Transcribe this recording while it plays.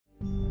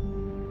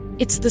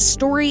It's the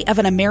story of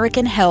an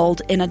American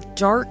held in a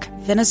dark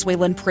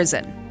Venezuelan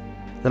prison.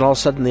 Then all of a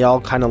sudden they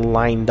all kind of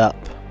lined up.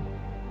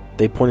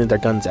 They pointed their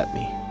guns at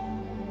me.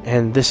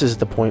 And this is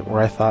the point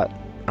where I thought,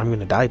 I'm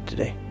going to die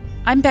today.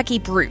 I'm Becky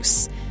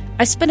Bruce.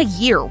 I spent a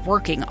year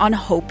working on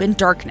Hope in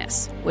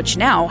Darkness, which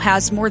now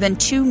has more than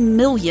 2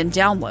 million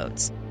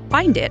downloads.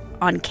 Find it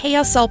on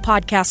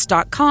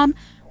kslpodcast.com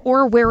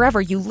or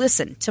wherever you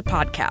listen to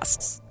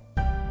podcasts.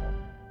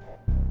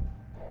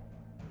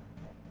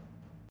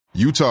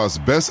 Utah's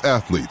best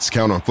athletes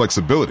count on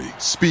flexibility,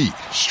 speed,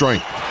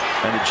 strength.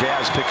 And the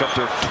Jazz pick up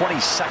their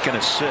 22nd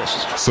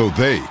assist. So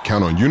they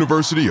count on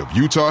University of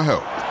Utah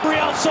Health.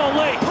 Real Salt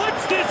Lake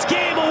puts this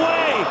game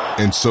away.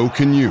 And so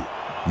can you.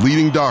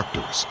 Leading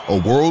doctors, a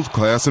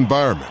world-class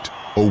environment,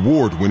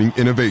 award-winning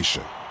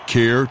innovation,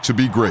 care to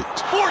be great.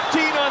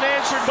 14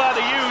 unanswered by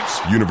the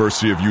Utes.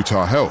 University of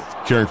Utah Health,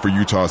 caring for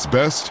Utah's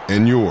best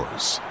and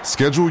yours.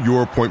 Schedule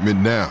your appointment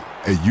now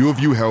at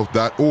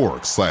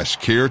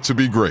uofuhealth.org/care to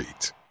be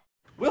great.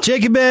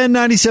 Jake and Ben,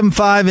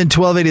 97.5 and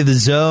 1280 The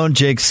Zone.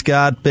 Jake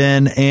Scott,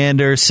 Ben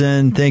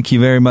Anderson. Thank you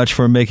very much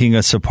for making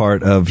us a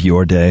part of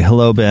your day.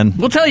 Hello, Ben.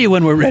 We'll tell you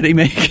when we're ready,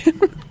 Megan.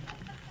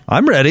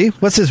 I'm ready.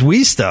 What's this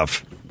we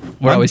stuff?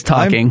 We're always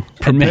talking,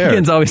 and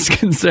Megan's always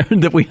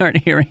concerned that we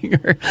aren't hearing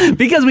her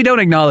because we don't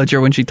acknowledge her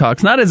when she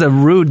talks. Not as a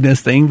rudeness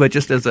thing, but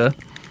just as a,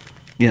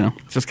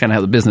 it's just kind of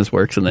how the business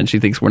works, and then she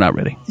thinks we're not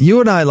ready.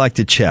 You and I like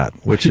to chat,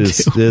 which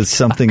is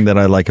something that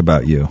I like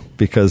about you,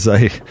 because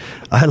I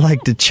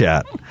like to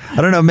chat.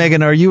 I don't know,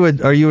 Megan, are you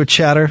a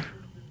chatter?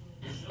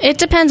 It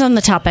depends on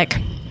the topic.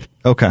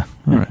 Okay.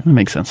 All right. That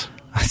makes sense.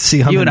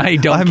 See, I'm an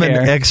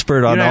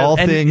expert on all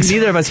things.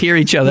 Neither of us hear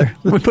each other.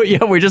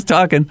 We're just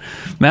talking.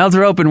 Mouths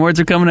are open. Words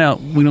are coming out.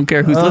 We don't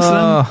care who's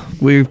listening.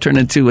 We've turned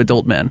into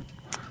adult men.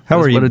 How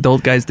are you? What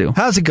adult guys do.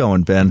 How's it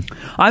going, Ben?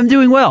 I'm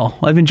doing well.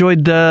 I've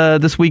enjoyed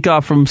this week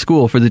off from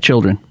school for the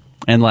children,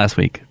 and last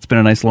week. It's been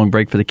a nice long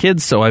break for the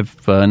kids, so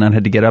I've not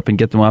had to get up and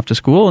get them off to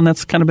school, and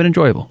that's kind of been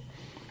enjoyable.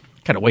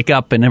 Kind of wake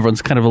up, and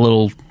everyone's kind of a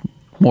little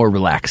more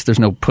relaxed. There's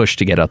no push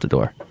to get out the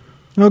door.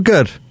 Oh,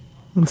 good.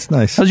 That's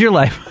nice. How's your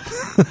life?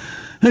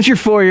 How's your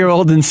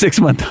 4-year-old and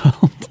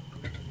 6-month-old?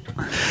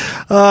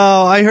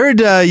 Oh, I heard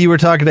you were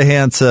talking to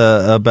Hans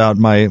about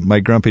my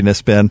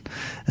grumpiness, Ben,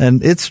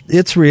 and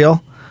it's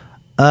real.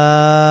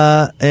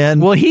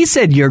 Well, he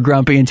said you're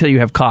grumpy until you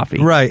have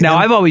coffee. Right. Now,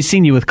 I've always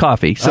seen you with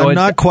coffee. So I'm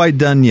not quite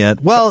done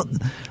yet. Well,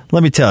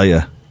 let me tell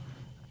you.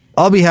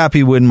 I'll be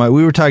happy when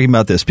we were talking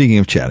about this. Speaking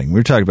of chatting, we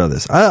were talking about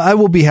this. I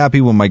will be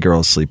happy when my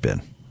girls sleep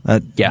in.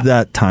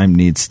 That time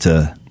needs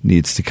to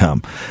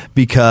come,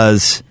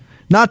 because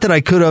not that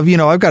I could have,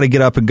 I've got to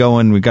get up and go,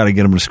 and we've got to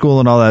get them to school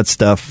and all that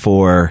stuff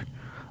for,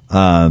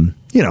 I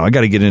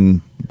got to get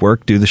in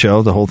work, do the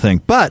show, the whole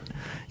thing. But,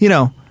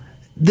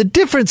 the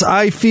difference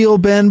I feel,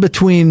 Ben,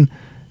 between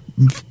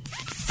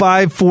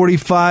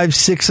 5:45,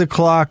 6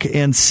 o'clock,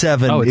 and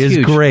 7 is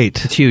huge.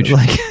 Great. It's huge.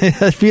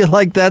 I feel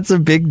like that's a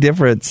big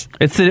difference.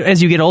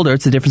 As you get older,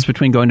 it's the difference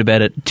between going to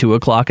bed at 2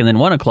 o'clock and then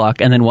 1 o'clock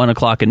and then 1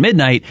 o'clock and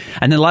midnight.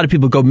 And then a lot of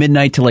people go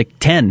midnight to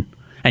 10.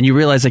 And you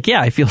realize,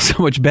 I feel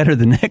so much better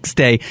the next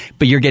day,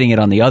 but you're getting it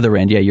on the other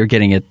end. Yeah, you're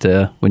getting it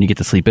when you get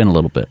to sleep in a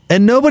little bit.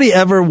 And nobody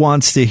ever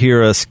wants to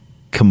hear us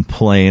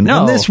complain. No.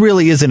 And this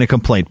really isn't a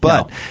complaint,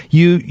 but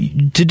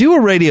to do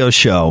a radio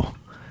show,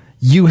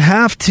 you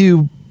have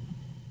to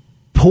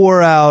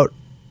pour out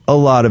a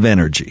lot of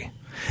energy.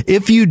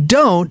 If you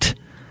don't,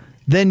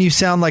 then you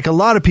sound like a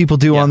lot of people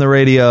do on the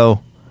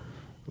radio,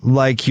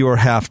 like you're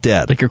half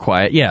dead. Like you're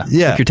quiet. Yeah.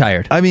 Like you're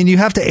tired. I mean, you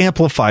have to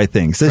amplify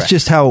things. That's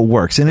just how it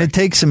works. And it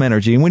takes some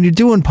energy. And when you're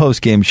doing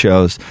post-game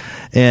shows,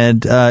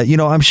 and,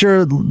 I'm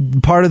sure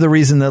part of the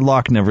reason that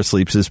Locke never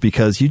sleeps is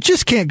because you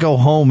just can't go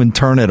home and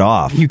turn it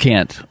off. You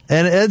can't.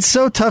 And it's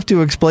so tough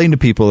to explain to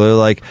people. They're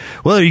like,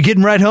 well, are you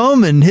getting right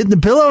home and hitting the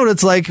pillow? And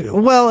it's like,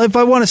 well, if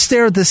I want to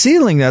stare at the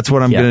ceiling, that's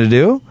what I'm going to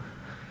do.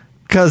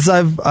 Because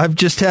I've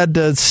just had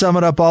to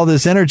summon up all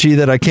this energy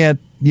that I can't,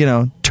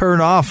 turn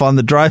off on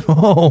the drive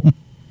home.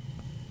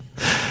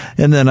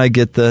 And then I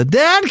get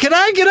Dad, can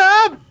I get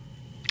up?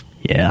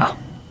 Yeah.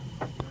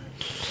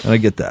 And I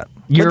get that.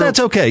 But that's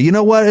okay. You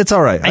know what? It's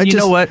all right. And you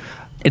know what?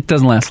 It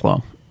doesn't last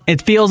long.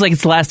 It feels like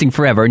it's lasting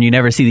forever, and you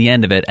never see the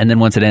end of it. And then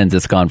once it ends,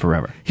 it's gone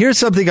forever. Here's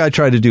something I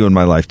try to do in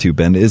my life, too,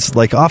 Ben. Is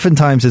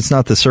oftentimes it's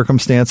not the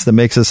circumstance that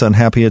makes us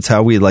unhappy. It's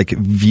how we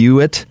view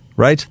it,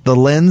 right? The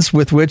lens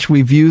with which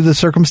we view the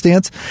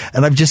circumstance.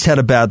 And I've just had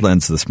a bad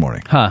lens this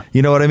morning. Huh.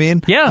 You know what I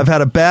mean? Yeah. I've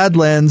had a bad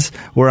lens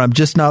where I'm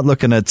just not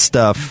looking at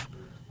stuff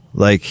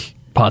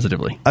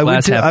positively. I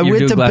went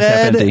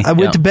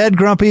to bed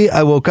grumpy.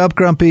 I woke up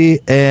grumpy,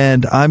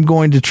 and I'm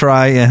going to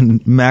try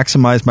and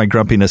maximize my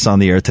grumpiness on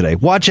the air today.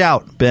 Watch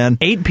out, Ben.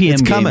 8 p.m.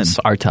 It's games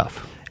are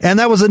tough. And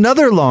that was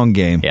another long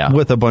game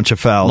with a bunch of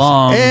fouls.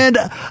 Long. And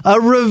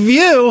a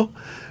review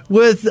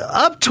with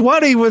up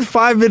 20 with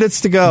 5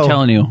 minutes to go. I'm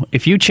telling you,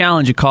 if you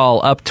challenge a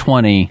call up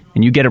 20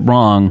 and you get it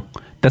wrong,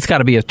 that's got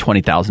to be a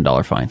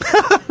 $20,000 fine.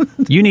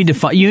 You need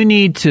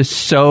to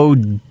so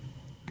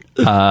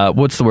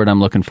what's the word I'm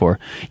looking for?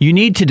 You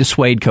need to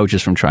dissuade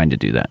coaches from trying to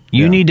do that.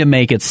 You need to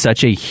make it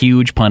such a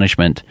huge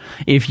punishment.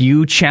 If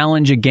you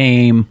challenge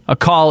a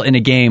call in a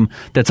game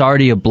that's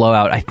already a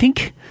blowout, I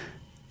think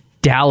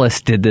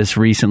Dallas did this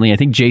recently. I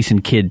think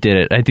Jason Kidd did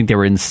it. I think they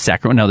were in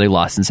Sacramento. No, they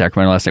lost in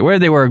Sacramento last night. Where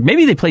they were,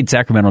 maybe they played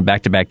Sacramento in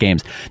back-to-back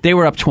games. They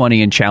were up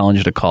 20 and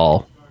challenged a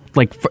call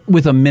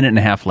with a minute and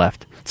a half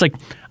left. It's like,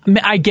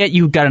 I get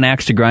you got an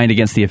axe to grind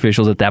against the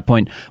officials at that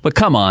point, but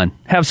come on,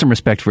 have some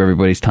respect for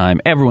everybody's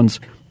time. Everyone's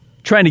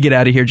trying to get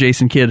out of here,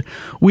 Jason Kidd.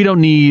 We don't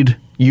need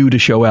you to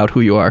show out who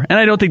you are. And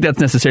I don't think that's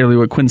necessarily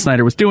what Quinn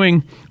Snyder was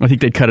doing. I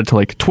think they'd cut it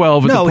to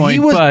 12 at the point. No, he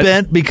was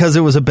bent because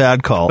it was a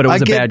bad call. But it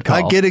was a bad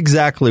call. I get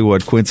exactly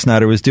what Quinn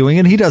Snyder was doing,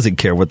 and he doesn't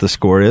care what the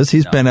score is.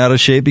 He's bent out of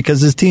shape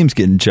because his team's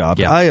getting jobbed.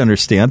 Yeah. I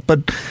understand,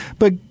 but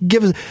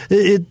get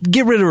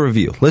rid of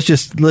review. Let's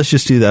just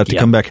do that to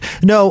come back.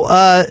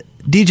 No,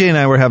 DJ and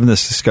I were having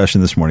this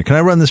discussion this morning. Can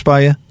I run this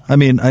by you? I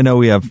mean, I know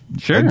we have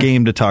a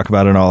game to talk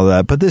about and all of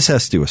that, but this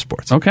has to do with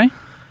sports. Okay.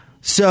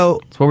 So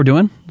that's what we're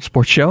doing?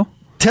 Sports show?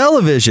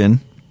 Television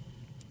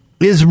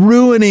is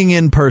ruining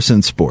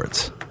in-person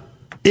sports.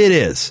 It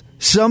is.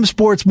 Some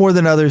sports more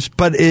than others,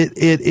 but it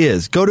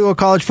is. Go to a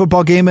college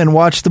football game and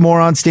watch the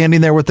moron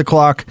standing there with the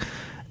clock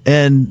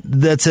and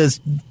that says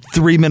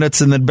 3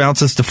 minutes and then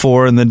bounces to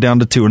 4 and then down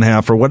to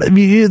 2.5 or whatever.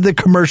 The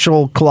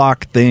commercial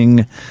clock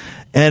thing.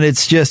 And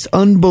it's just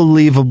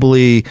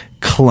unbelievably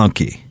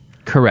clunky.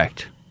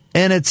 Correct.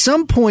 And at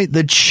some point,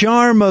 the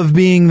charm of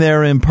being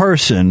there in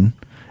person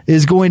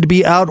is going to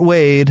be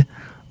outweighed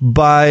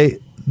by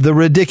the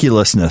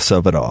ridiculousness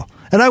of it all.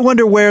 And I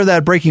wonder where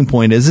that breaking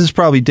point is. This is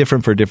probably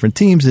different for different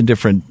teams and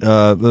different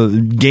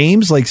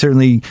games. Like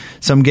certainly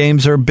some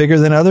games are bigger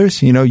than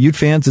others. You know, Ute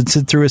fans would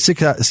sit through a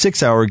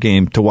 6-hour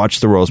game to watch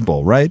the Rose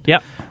Bowl, right?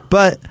 Yep.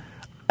 But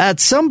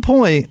at some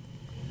point,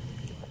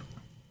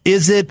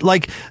 is it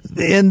like,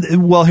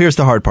 here's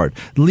the hard part.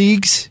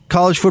 Leagues,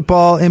 college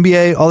football,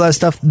 NBA, all that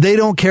stuff, they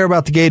don't care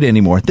about the gate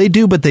anymore. They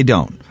do, but they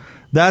don't.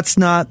 That's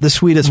not the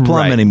sweetest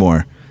plum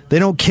anymore. They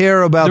don't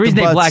care about the reason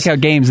they black out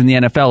games in the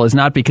NFL is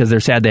not because they're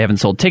sad they haven't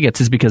sold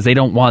tickets. It's because they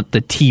don't want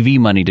the TV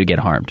money to get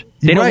harmed.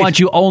 They don't want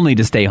you only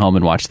to stay home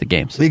and watch the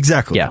games.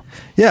 Exactly.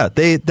 Yeah.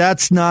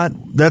 That's not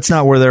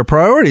where their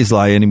priorities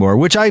lie anymore,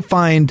 which I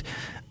find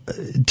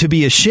to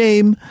be a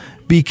shame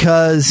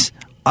because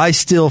I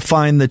still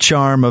find the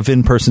charm of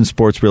in-person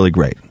sports really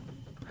great.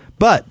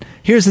 But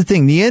here's the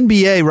thing. The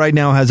NBA right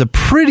now has a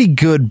pretty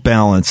good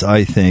balance,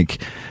 I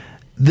think.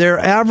 Their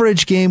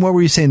average game, what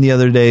were you saying the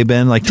other day,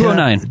 Ben? Like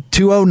 209.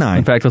 209.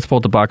 In fact, let's pull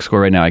up the box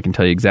score right now. I can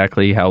tell you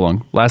exactly how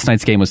long. Last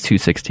night's game was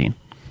 216.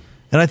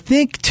 And I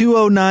think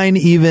 209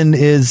 even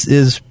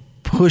is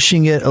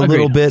pushing it a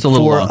little bit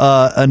for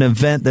an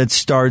event that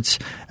starts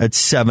at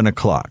 7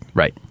 o'clock.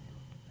 Right.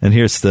 And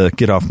here's the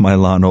get off my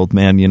lawn, old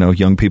man. You know,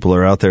 young people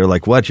are out there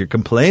like, what, you're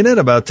complaining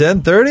about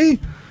 10:30?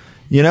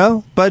 You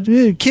know, but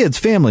kids,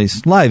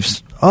 families,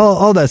 lives,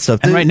 all that stuff.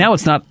 And right now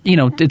it's not,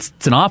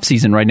 it's an off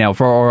season right now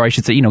or I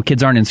should say,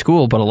 kids aren't in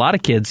school, but a lot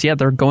of kids,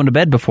 they're going to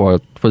bed before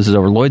this is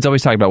over. Lloyd's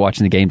always talking about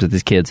watching the games with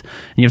his kids.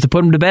 And you have to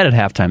put them to bed at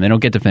halftime. They don't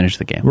get to finish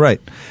the game.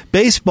 Right.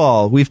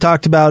 Baseball, we've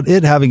talked about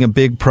it having a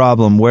big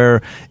problem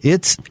where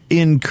it's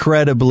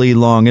incredibly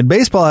long. And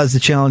baseball has the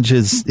challenge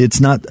is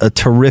it's not a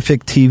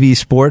terrific TV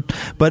sport,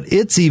 but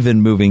it's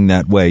even moving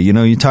that way.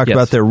 You talk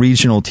about their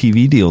regional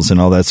TV deals and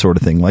all that sort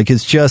of thing. Like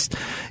it's just,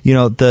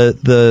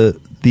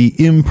 the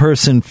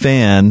in-person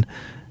fan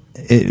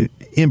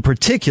in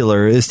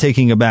particular is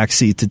taking a back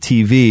seat to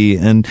TV.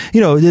 And,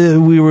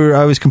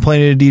 I was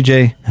complaining to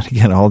DJ, and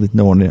again,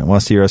 no one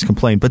wants to hear us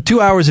complain, but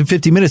 2 hours and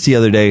 50 minutes the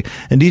other day,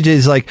 and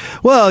DJ's like,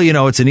 well,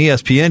 it's an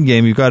ESPN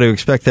game. You've got to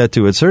expect that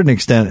to a certain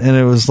extent. And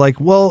it was like,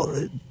 well,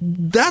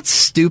 that's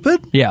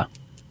stupid. Yeah.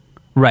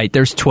 Right.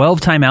 There's 12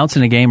 timeouts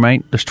in a game,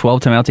 right? There's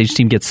 12 timeouts. Each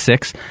team gets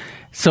 6.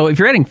 So if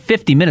you're adding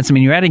 50 minutes,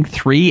 you're adding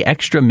 3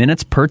 extra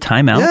minutes per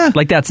timeout. Yeah.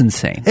 Like, that's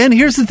insane. And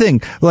here's the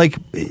thing.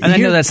 And I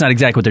know that's not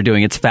exactly what they're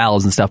doing. It's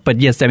fouls and stuff.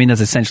 But yes, that's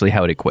essentially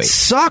how it equates.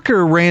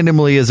 Soccer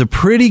randomly is a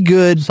pretty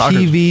good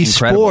TV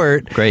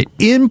sport. Great.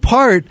 In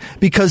part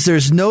because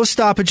there's no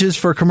stoppages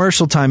for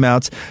commercial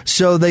timeouts.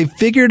 So they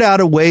figured out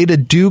a way to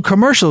do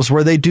commercials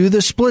where they do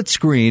the split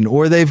screen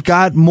or they've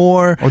got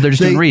more. Or they're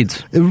just doing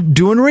reads.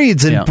 Doing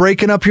reads and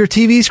breaking up your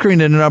TV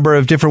screen in a number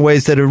of different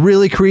ways that are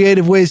really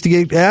creative ways to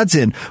get ads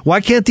in.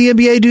 Why can't the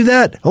NBA do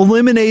that?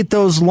 Eliminate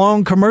those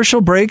long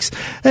commercial breaks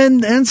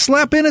and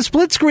slap in a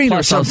split screen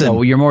or something.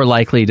 Also, you're more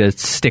likely to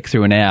stick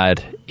through an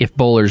ad if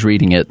Bowler's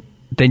reading it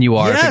than you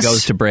are if it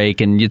goes to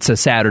break and it's a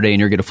Saturday and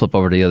you're going to flip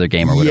over to the other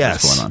game or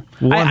whatever's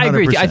going on. I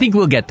agree with you. I think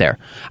we'll get there.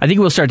 I think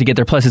we'll start to get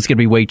there. Plus, it's going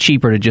to be way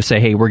cheaper to just say,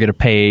 hey, we're going to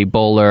pay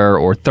Bowler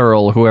or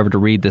Thurl or whoever to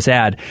read this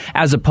ad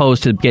as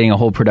opposed to getting a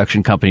whole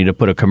production company to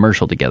put a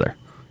commercial together.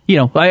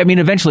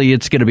 Eventually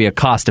it's going to be a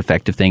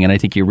cost-effective thing, and I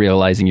think you're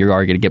realizing you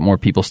are going to get more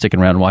people sticking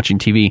around watching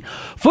TV.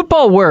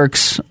 Football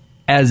works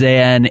as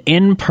an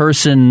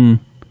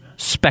in-person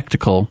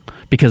spectacle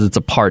because it's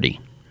a party.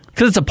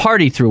 Because it's a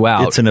party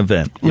throughout. It's an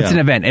event. It's an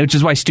event, which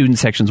is why student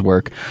sections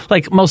work.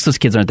 Like, most of those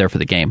kids aren't there for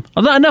the game.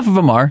 Enough of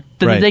them are.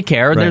 They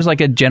care. Right. There's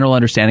like a general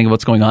understanding of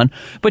what's going on.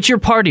 But you're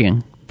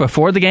partying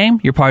before the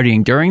game. You're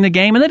partying during the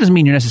game. And that doesn't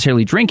mean you're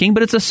necessarily drinking,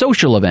 but it's a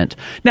social event.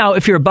 Now,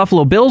 if you're a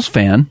Buffalo Bills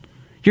fan,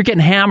 you're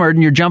getting hammered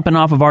and you're jumping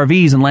off of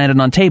RVs and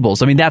landing on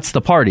tables. I mean, that's the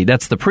party.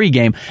 That's the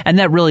pregame. And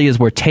that really is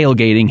where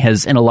tailgating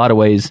has, in a lot of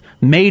ways,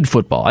 made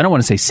football. I don't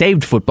want to say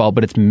saved football,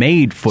 but it's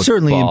made football.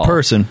 Certainly in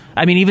person.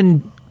 I mean,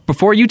 even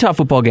before Utah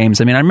football games,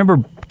 I remember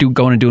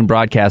going and doing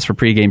broadcasts for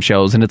pregame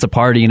shows, and it's a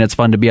party, and it's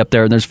fun to be up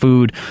there, and there's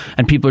food,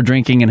 and people are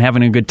drinking and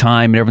having a good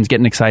time, and everyone's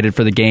getting excited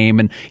for the game,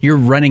 and you're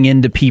running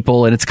into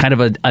people, and it's kind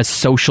of a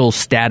social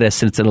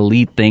status, and it's an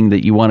elite thing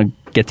that you want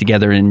to get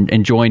together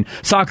and join.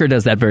 Soccer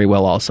does that very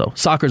well also.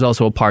 Soccer's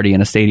also a party in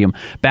a stadium.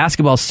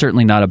 Basketball's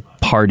certainly not a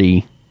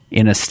party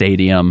in a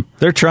stadium.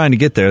 They're trying to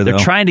get there, though. They're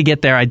trying to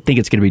get there. I think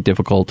it's going to be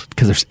difficult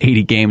because there's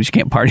 80 games. You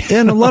can't party.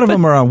 And a lot of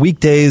them are on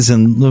weekdays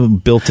and little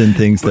built-in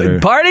things that are...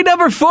 Party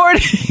number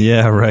 40!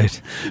 Yeah, right.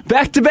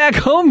 Back-to-back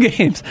home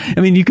games.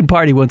 I mean, you can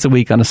party once a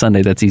week on a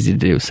Sunday. That's easy to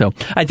do. So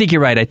I think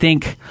you're right. I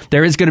think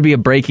there is going to be a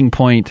breaking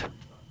point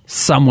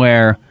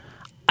somewhere.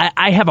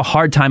 I have a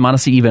hard time,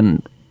 honestly,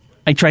 even...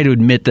 I try to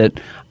admit that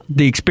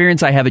the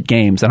experience I have at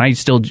games, and I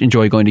still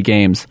enjoy going to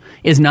games,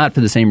 is not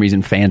for the same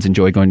reason fans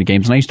enjoy going to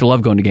games. And I used to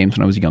love going to games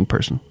when I was a young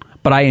person.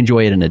 But I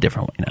enjoy it in a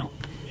different way now.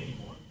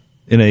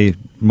 In a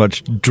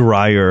much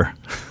drier...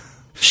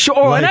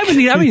 Sure, and I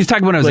wasn't just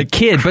talking when I was a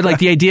kid, but like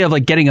the idea of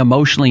like getting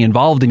emotionally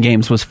involved in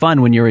games was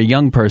fun when you're a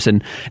young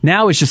person.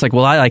 Now it's just like,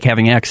 well, I like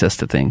having access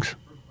to things.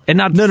 And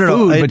not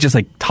food, but just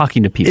like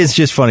talking to people. It's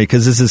just funny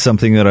because this is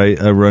something that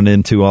I run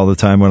into all the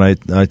time when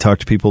I talk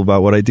to people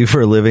about what I do for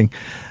a living.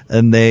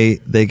 And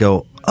they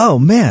go, oh,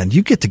 man,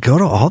 you get to go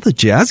to all the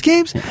Jazz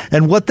games? Yeah.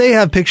 And what they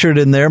have pictured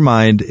in their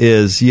mind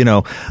is,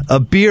 a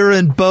beer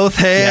in both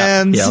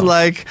hands,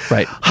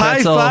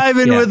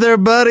 high-fiving with their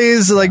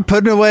buddies, like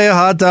putting away a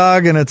hot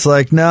dog. And it's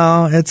like,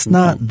 no, it's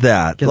not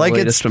that. Get like the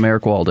latest from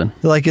Eric Walden.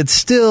 Like it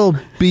still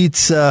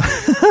beats... I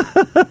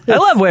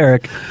love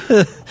Eric.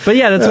 But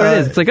yeah, that's what it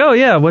is. It's like, oh,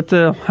 yeah,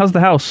 how's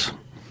the house?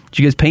 Did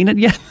you guys paint it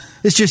yet?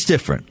 It's just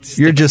different.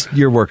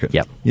 You're working.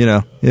 Yep.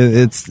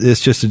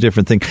 It's just a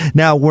different thing.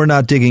 Now, we're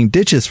not digging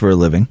ditches for a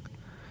living.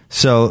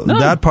 So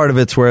that part of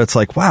it's where it's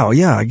like, wow,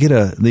 yeah, I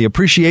get the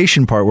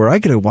appreciation part where I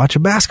get to watch a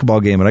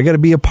basketball game and I got to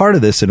be a part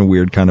of this in a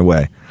weird kind of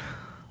way.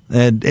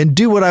 And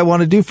do what I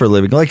want to do for a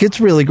living. Like, it's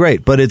really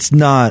great, but it's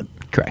not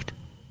correct.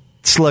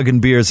 Slugging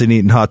beers and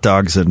eating hot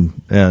dogs and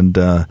barking at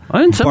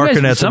the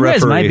referee. Some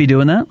guys might be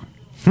doing that.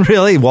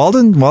 Really?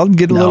 Walden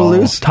get a little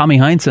loose? Tommy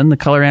Heinsohn, the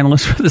color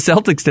analyst for the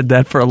Celtics, did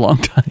that for a long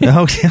time.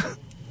 Oh, yeah.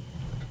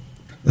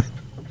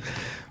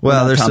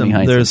 Well,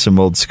 there's some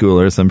old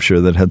schoolers, I'm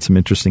sure, that had some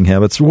interesting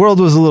habits. The world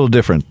was a little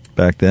different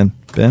back then,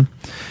 Ben.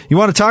 You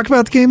want to talk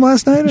about the game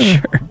last night?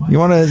 Sure. You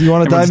want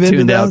to dive into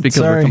tuned that? Out because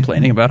we're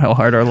complaining about how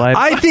hard our lives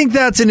are. I think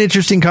that's an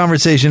interesting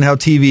conversation, how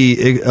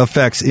TV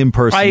affects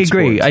in-person I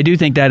agree. sports. I do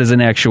think that is an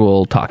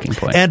actual talking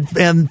point.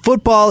 And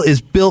football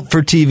is built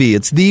for TV.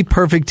 It's the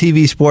perfect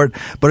TV sport,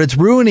 but it's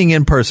ruining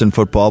in-person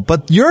football.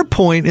 But your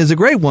point is a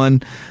great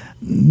one.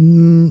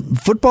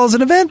 Football's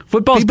an event.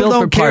 Football's People built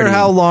don't for care partying.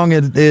 how long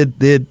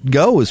it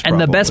goes. And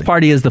the best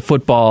party is the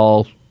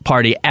football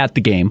party at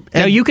the game.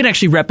 Now, you can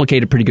actually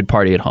replicate a pretty good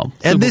party at home.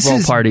 And Super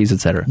Bowl parties,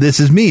 etc.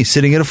 This is me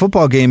sitting at a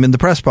football game in the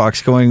press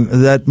box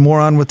going, that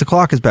moron with the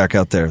clock is back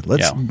out there.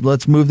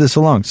 Let's move this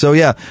along. So,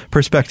 yeah,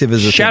 perspective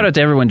is a Shout thing. out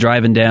to everyone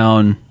driving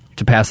down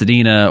to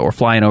Pasadena or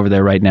flying over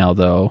there right now,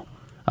 though,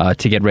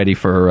 to get ready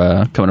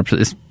for coming up for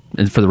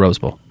the Rose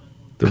Bowl.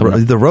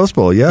 The Rose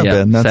Bowl,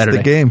 Ben. That's Saturday.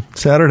 the game.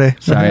 Saturday.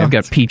 Sorry, I've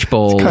got Peach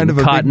Bowl, kind of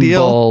a Cotton big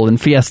deal. Bowl, and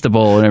Fiesta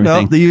Bowl, and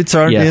everything. No, the Utes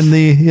aren't in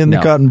the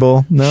Cotton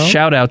Bowl. No.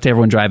 Shout out to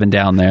everyone driving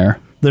down there.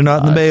 They're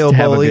not in the Mayo to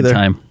have Bowl a good either.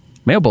 Time.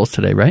 Mayo Bowl's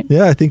today, right?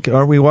 Yeah, I think.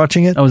 Are we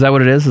watching it? Oh, is that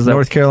what it is?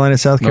 North Carolina,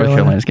 South Carolina? North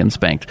Carolina's getting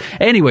spanked.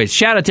 Anyways,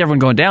 shout out to everyone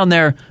going down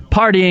there,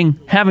 partying,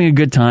 having a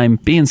good time,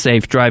 being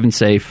safe, driving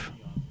safe.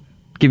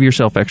 Give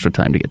yourself extra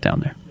time to get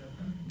down there.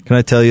 Can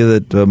I tell you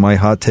that my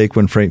hot take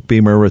when Frank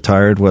Beamer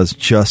retired was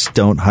just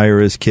don't hire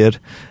his kid?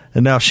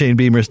 And now Shane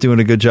Beamer's doing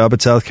a good job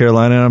at South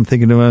Carolina, and I'm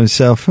thinking to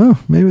myself,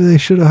 maybe they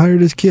should have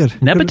hired his kid.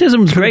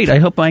 Nepotism's great. I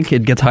hope my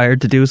kid gets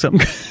hired to do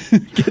something.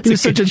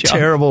 He's such a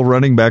terrible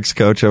running backs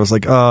coach. I was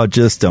like,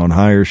 just don't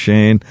hire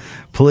Shane.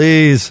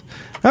 Please.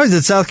 Now he's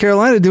at South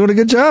Carolina doing a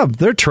good job.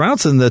 They're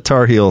trouncing the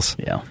Tar Heels.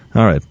 Yeah.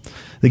 All right.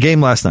 The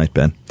game last night,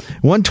 Ben.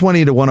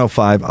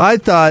 120-105. I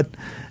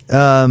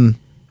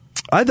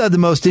thought the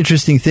most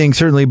interesting thing,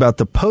 certainly about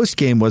the post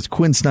game, was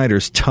Quinn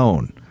Snyder's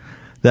tone.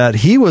 That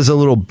he was a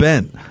little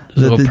bent. A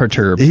little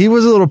perturbed. He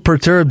was a little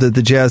perturbed that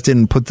the Jazz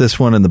didn't put this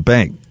one in the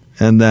bank,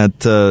 and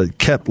that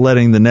kept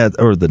letting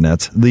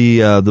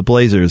the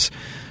Blazers.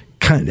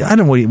 I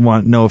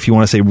don't know if you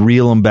want to say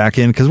reel them back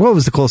in, because what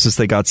was the closest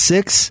they got?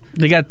 6?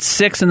 They got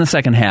 6 in the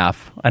second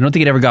half. I don't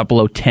think it ever got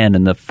below 10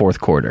 in the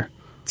fourth quarter.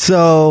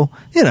 So,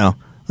 it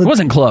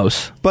wasn't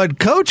close. But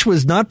Coach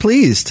was not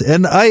pleased.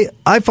 And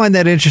I find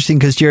that interesting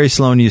because Jerry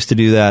Sloan used to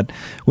do that.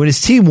 When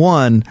his team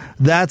won,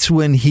 that's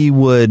when he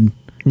would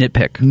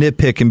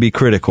nitpick and be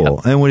critical.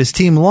 Yep. And when his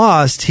team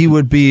lost, he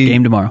would be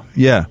game tomorrow.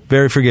 Yeah,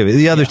 very forgiving.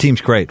 The other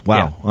team's great.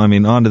 Wow. Yeah. I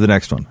mean, on to the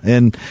next one.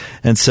 And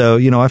so,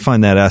 I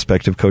find that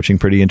aspect of coaching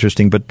pretty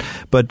interesting.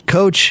 But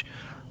Coach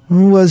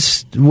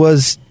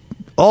was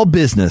all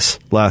business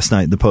last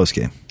night in the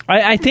postgame.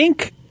 I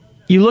think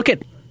you look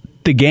at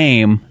the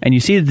game and you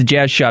see that the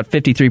Jazz shot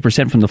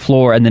 53% from the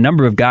floor, and the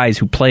number of guys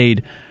who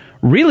played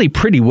really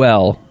pretty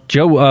well.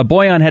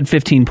 Bojan had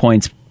 15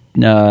 points.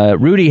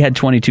 Rudy had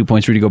 22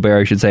 points. Rudy Gobert,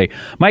 I should say.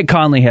 Mike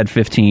Conley had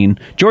 15.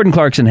 Jordan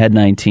Clarkson had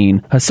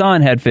 19.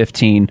 Hassan had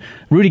 15.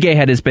 Rudy Gay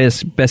had his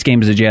best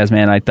game as a Jazz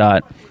man, I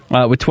thought,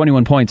 with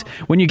 21 points.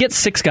 When you get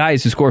 6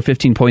 guys who score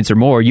 15 points or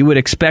more, you would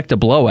expect a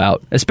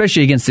blowout,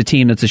 especially against a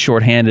team that's as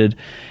shorthanded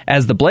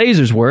as the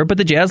Blazers were. But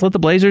the Jazz let the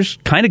Blazers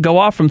kind of go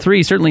off from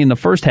 3, certainly in the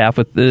first half,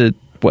 with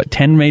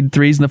 10 made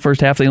threes in the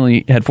first half. They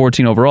only had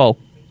 14 overall.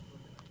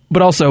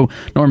 But also,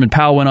 Norman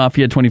Powell went off.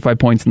 He had 25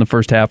 points in the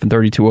first half and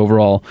 32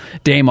 overall.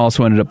 Dame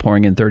also ended up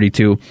pouring in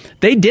 32.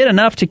 They did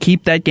enough to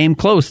keep that game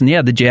close. And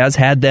yeah, the Jazz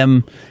had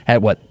them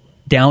at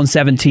down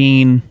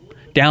 17,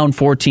 down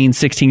 14,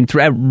 16,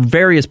 at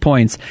various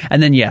points.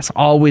 And then, yes,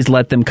 always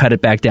let them cut it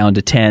back down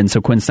to 10.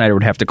 So Quinn Snyder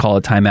would have to call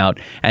a timeout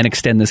and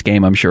extend this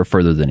game, I'm sure,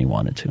 further than he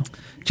wanted to.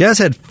 Jazz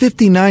had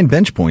 59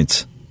 bench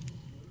points.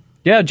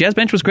 Yeah, Jazz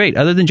bench was great.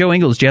 Other than Joe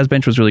Ingles, Jazz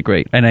bench was really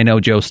great. And I know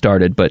Joe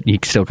started, but he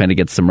still kind of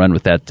gets some run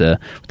with that,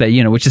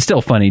 which is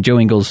still funny. Joe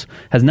Ingles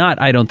has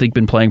not, I don't think,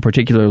 been playing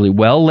particularly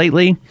well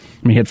lately.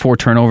 I mean, he had 4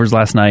 turnovers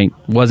last night,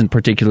 wasn't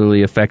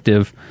particularly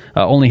effective,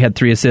 only had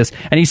 3 assists,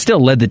 and he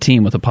still led the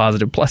team with a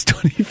positive plus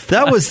 25.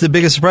 That was the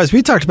biggest surprise.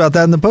 We talked about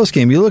that in the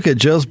postgame. You look at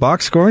Joe's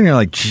box score, and you're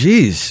like,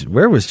 geez,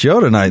 where was Joe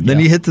tonight? Yeah.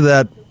 Then you hit to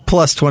that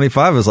plus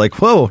 25. I was like,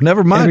 whoa,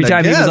 never mind. Every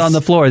time he was on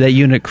the floor, that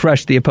unit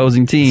crushed the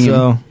opposing team.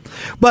 The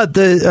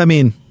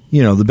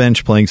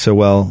bench playing so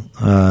well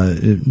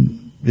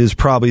is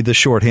probably the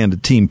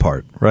shorthanded team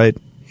part, right?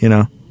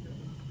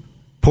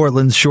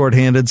 Portland's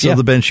shorthanded, so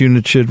the bench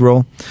unit should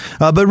roll.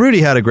 But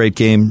Rudy had a great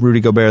game. Rudy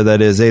Gobert,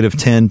 that is, 8 of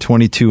 10,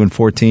 22 and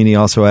 14. He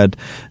also had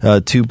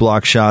 2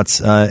 block shots.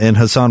 And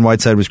Hassan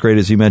Whiteside was great,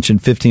 as you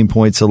mentioned, 15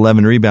 points,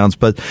 11 rebounds.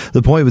 But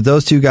the point with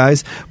those 2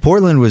 guys,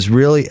 Portland was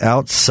really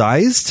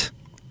outsized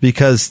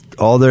because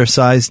all their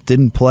size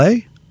didn't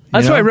play.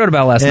 That's what I wrote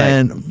about last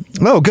night.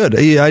 Oh, good.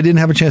 I didn't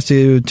have a chance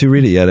to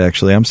read it yet,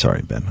 actually. I'm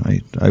sorry, Ben.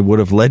 I would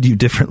have led you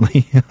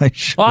differently.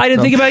 I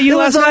didn't think about you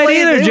last night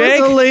either, Jake.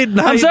 It was a late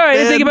night, I'm sorry, I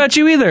didn't think about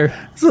you either.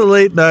 It's a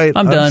late night.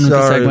 I'm done with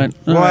the segment.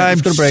 I'm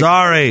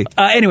sorry.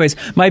 Anyways,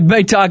 my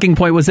talking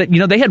point was that,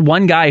 they had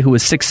one guy who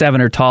was 6'7"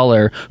 or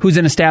taller who's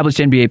an established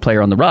NBA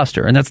player on the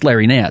roster, and that's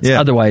Larry Nance. Yeah.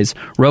 Otherwise,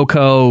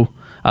 Rocco,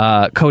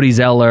 Cody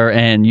Zeller,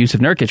 and Yusuf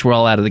Nurkic were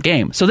all out of the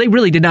game. So they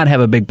really did not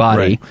have a big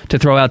body to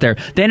throw out there.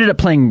 They ended up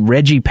playing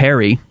Reggie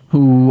Perry,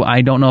 who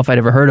I don't know if I'd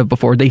ever heard of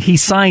before. He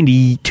signed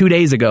 2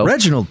 days ago.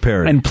 Reginald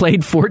Perry. And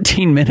played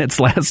 14 minutes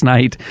last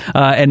night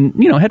and,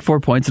 had 4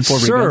 points and 4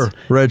 rebounds.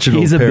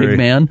 Reginald He's a Perry. big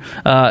man.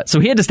 So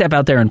he had to step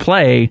out there and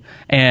play,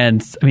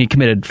 and he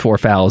committed 4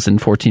 fouls in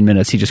 14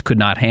 minutes. He just could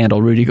not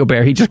handle Rudy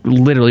Gobert. He just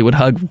literally would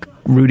hug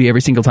Rudy every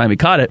single time he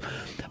caught it.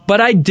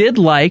 But I did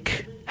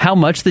like how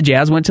much the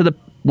Jazz went to the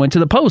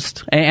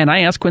post. And I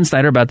asked Quinn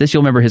Snyder about this.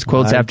 You'll remember his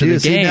quotes after the game.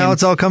 See, now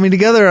it's all coming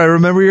together. I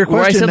remember your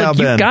question now,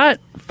 Ben. You've got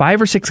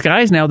 5 or 6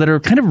 guys now that are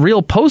kind of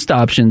real post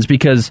options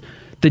because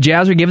the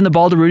Jazz are giving the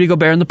ball to Rudy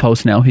Gobert in the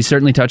post now. He's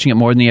certainly touching it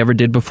more than he ever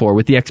did before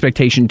with the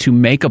expectation to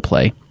make a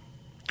play.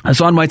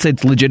 Hassan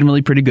Whiteside's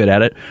legitimately pretty good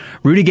at it.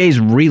 Rudy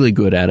Gay's really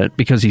good at it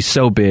because he's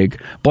so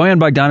big. Bojan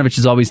Bogdanovic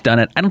has always done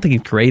it. I don't think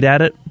he's great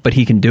at it, but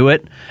he can do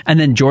it. And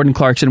then Jordan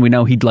Clarkson, we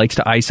know he likes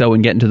to ISO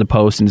and get into the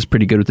post and is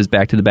pretty good with his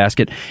back to the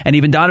basket. And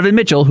even Donovan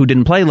Mitchell, who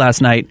didn't play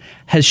last night,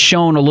 has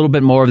shown a little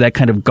bit more of that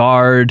kind of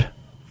guard,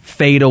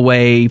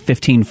 fadeaway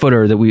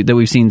 15-footer that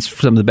we've seen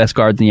some of the best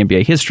guards in the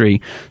NBA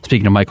history.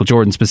 Speaking of Michael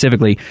Jordan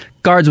specifically,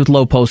 guards with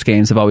low post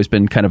games have always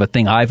been kind of a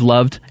thing I've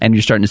loved, and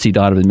you're starting to see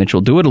Donovan Mitchell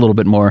do it a little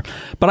bit more.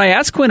 But I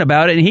asked Quinn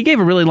about it, and he gave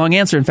a really long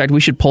answer. In fact, we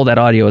should pull that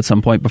audio at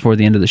some point before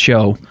the end of the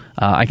show.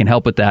 I can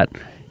help with that.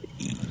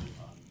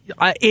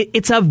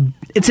 It's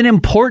an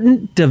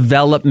important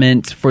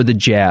development for the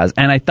Jazz,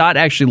 and I thought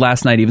actually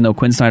last night, even though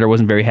Quinn Snyder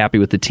wasn't very happy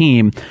with the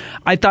team,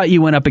 I thought you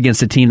went up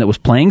against a team that was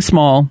playing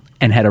small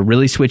and had a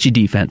really switchy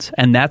defense,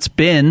 and that's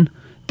been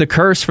the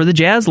curse for the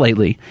Jazz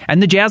lately.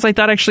 And the Jazz, I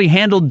thought, actually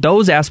handled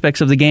those aspects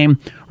of the game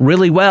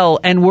really well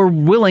and were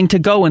willing to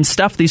go and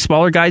stuff these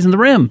smaller guys in the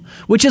rim,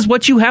 which is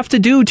what you have to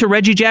do to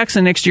Reggie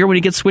Jackson next year when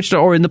he gets switched,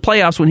 or in the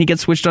playoffs when he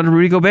gets switched on to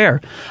Rudy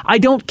Gobert. I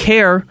don't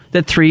care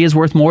that 3 is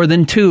worth more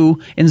than 2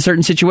 in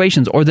certain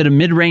situations, or that a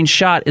mid-range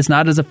shot is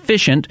not as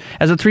efficient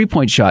as a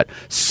 3-point shot.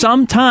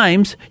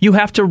 Sometimes you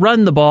have to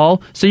run the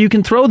ball so you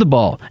can throw the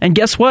ball. And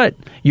guess what?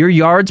 Your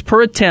yards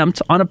per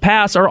attempt on a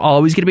pass are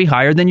always going to be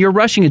higher than your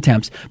rushing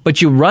attempts.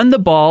 But you run the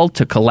ball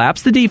to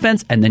collapse the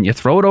defense, and then you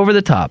throw it over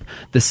the top.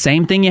 The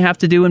same thing you have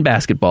to do do in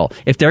basketball.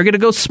 If they're going to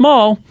go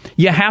small,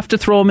 you have to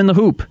throw them in the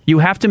hoop. You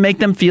have to make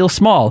them feel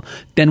small.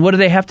 Then what do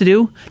they have to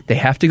do? They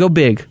have to go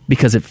big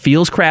because it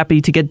feels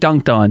crappy to get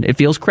dunked on. It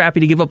feels crappy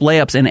to give up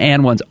layups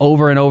and ones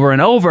over and over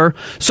and over.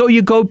 So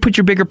you go put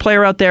your bigger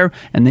player out there,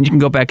 and then you can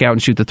go back out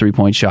and shoot the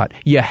three-point shot.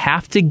 You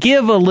have to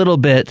give a little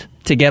bit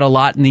to get a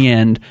lot in the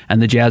end,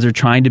 and the Jazz are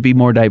trying to be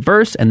more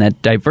diverse, and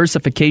that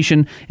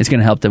diversification is going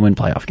to help them win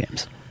playoff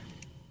games.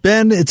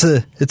 Ben, it's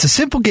a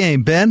simple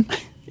game, Ben.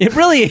 It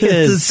really is.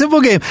 It's a simple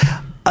game.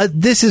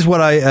 This is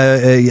what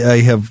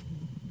I have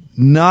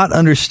not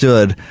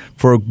understood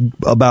for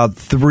about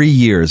 3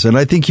 years, and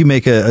I think you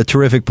make a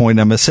terrific point.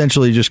 I'm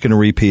essentially just going to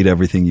repeat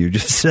everything you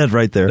just said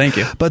right there. Thank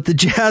you. But the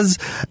Jazz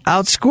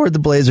outscored the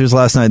Blazers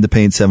last night in the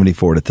paint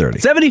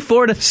 74-30.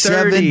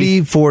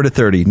 74-30.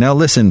 74-30. Now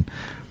listen,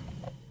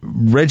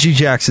 Reggie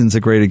Jackson's a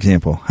great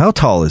example. How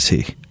tall is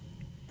he?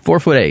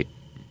 4'8".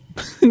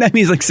 That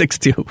means like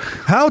 6'2".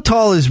 How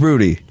tall is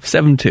Rudy?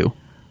 7'2".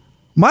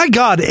 My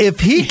God, if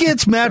he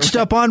gets matched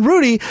up on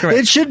Rudy,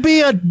 it should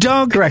be a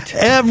dunk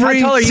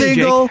every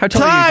single How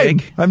tall time. Are you,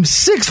 Jake? I'm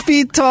 6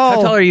 feet tall.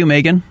 How tall are you,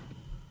 Megan?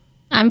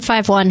 I'm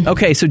 5'1".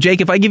 Okay, so Jake,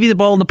 if I give you the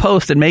ball in the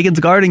post and Megan's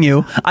guarding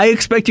you, I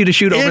expect you to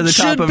shoot over the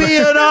top of her. It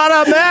should be an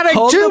automatic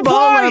Hold 2 the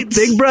ball points.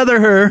 up, big brother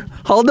her.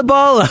 Hold the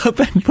ball up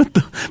and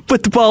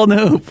put the ball in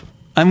the hoop.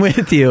 I'm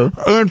with you.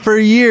 And for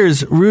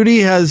years, Rudy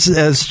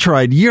has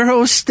tried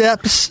Euro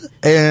steps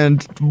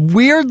and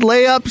weird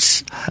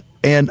layups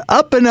and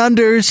up and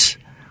unders,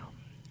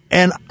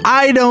 and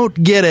I don't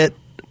get it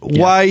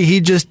why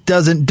he just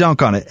doesn't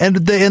dunk on it. And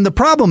the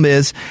problem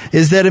is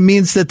that it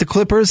means that the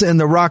Clippers and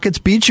the Rockets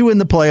beat you in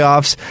the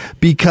playoffs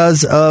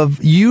because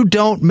of you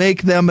don't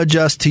make them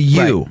adjust to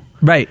you.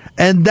 Right.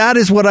 And that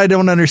is what I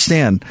don't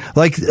understand.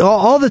 Like,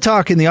 all the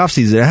talk in the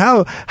offseason,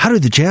 how do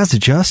the Jazz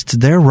adjust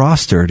their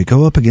roster to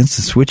go up against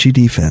the switchy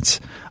defense?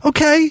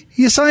 Okay,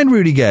 you signed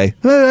Rudy Gay.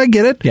 I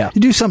get it. Yeah.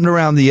 You do something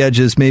around the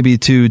edges maybe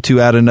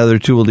to add another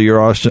tool to your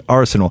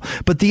arsenal.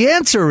 But the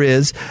answer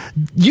is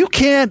you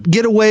can't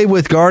get away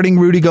with guarding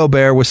Rudy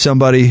Gobert with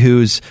somebody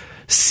who's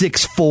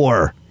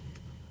 6'4".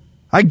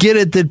 I get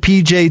it that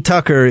P.J.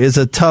 Tucker is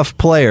a tough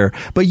player,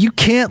 but you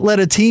can't let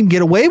a team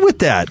get away with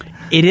that.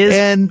 It is.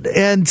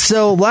 And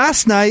so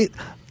last night,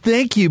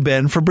 thank you,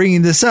 Ben, for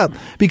bringing this up,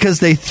 because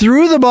they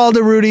threw the ball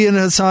to Rudy and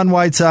Hassan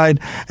Whiteside,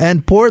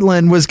 and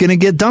Portland was going to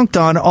get dunked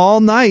on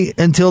all night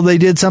until they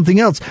did something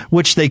else,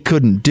 which they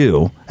couldn't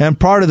do. And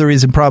part of the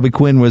reason probably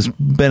Quinn was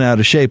bent out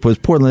of shape was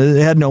Portland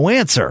had no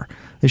answer.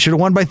 They should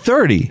have won by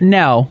 30.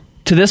 Now,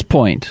 to this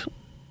point,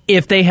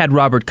 if they had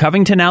Robert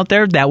Covington out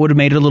there, that would have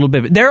made it a little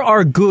bit. There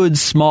are good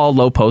small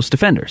low post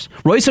defenders.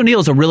 Royce O'Neal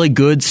is a really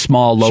good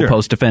small low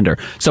post defender.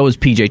 So is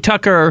PJ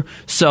Tucker.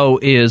 So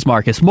is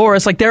Marcus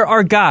Morris. Like, there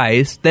are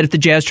guys that if the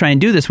Jazz try and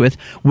do this with,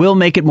 will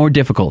make it more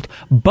difficult.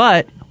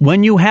 But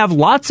when you have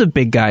lots of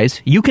big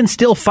guys, you can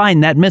still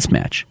find that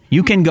mismatch.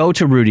 You can go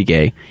to Rudy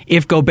Gay.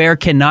 If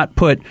Gobert cannot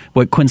put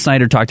what Quinn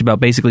Snyder talked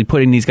about, basically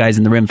putting these guys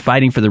in the rim,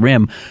 fighting for the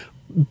rim,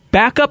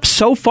 back up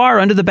so far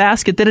under the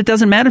basket that it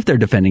doesn't matter if they're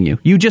defending you.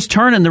 You just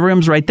turn and the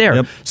rim's right there.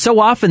 Yep. So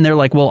often they're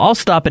like, well, I'll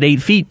stop at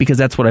 8 feet because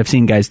that's what I've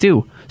seen guys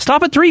do.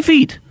 Stop at 3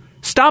 feet.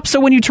 Stop so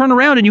when you turn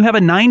around and you have a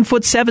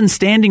 9'7"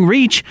 standing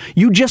reach,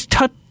 you just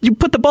you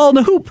put the ball in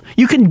the hoop.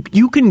 You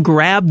can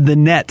grab the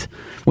net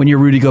when you're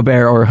Rudy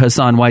Gobert or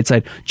Hassan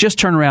Whiteside. Just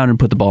turn around and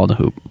put the ball in the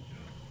hoop.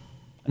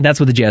 And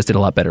that's what the Jazz did a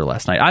lot better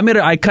last night.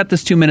 I cut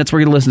this 2 minutes. We're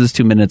going to listen to this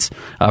 2 minutes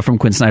from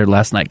Quinn Snyder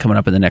last night coming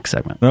up in the next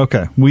segment.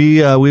 Okay.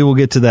 We will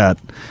get to that.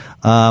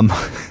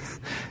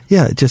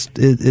 Yeah,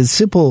 it's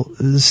simple.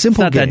 It's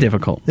not that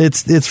difficult.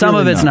 It's some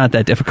really of it's not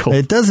that difficult.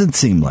 It doesn't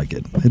seem like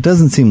it. It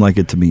doesn't seem like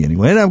it to me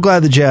anyway. And I'm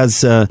glad the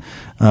Jazz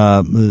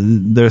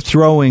they're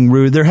throwing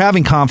Rudy. They're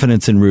having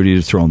confidence in Rudy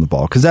to throw him the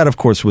ball, because that, of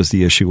course, was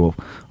the issue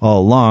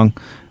all along,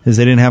 is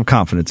they didn't have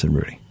confidence in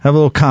Rudy. Have a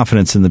little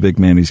confidence in the big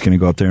man who's going to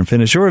go up there and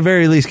finish, or at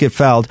very least get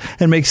fouled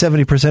and make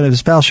 70% of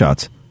his foul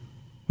shots,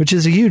 which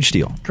is a huge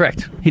deal.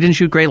 Correct. He didn't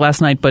shoot great last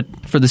night, but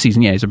for the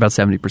season, yeah, he's about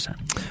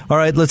 70%. All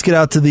right, let's get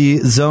out to the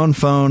Zone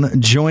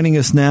phone. Joining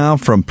us now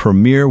from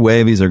Premier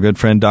Wave, he's our good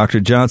friend, Dr.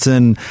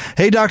 Johnson.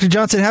 Hey, Dr.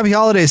 Johnson, happy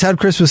holidays. How'd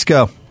Christmas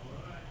go?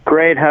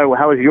 Great. How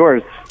was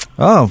yours?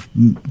 Oh,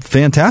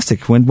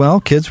 fantastic. Went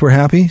well. Kids were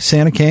happy.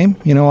 Santa came.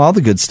 all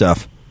the good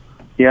stuff.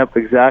 Yep,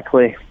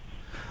 exactly.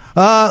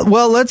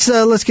 Well, let's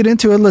get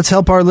into it. Let's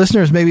help our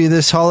listeners. Maybe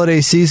this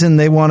holiday season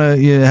they want to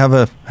have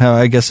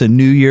a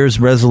New Year's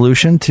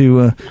resolution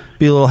to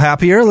be a little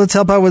happier. Let's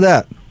help out with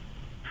that.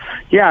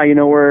 Yeah,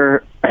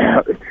 we're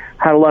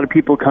had a lot of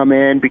people come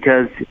in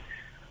because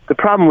the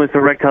problem with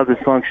erectile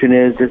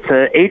dysfunction is it's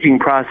an aging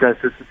process.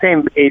 It's the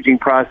same aging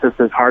process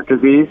as heart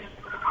disease.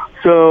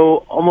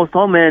 So almost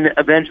all men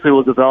eventually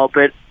will develop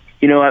it.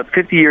 At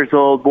 50 years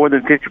old, more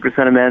than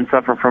 50% of men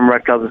suffer from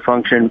erectile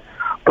dysfunction.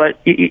 But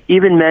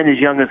even men as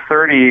young as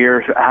 30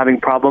 are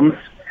having problems,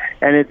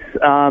 and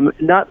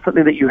it's not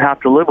something that you have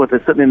to live with.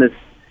 It's something that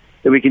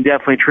we can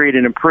definitely treat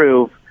and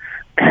improve.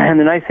 And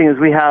the nice thing is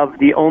we have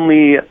the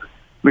only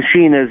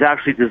machine that is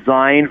actually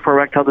designed for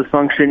erectile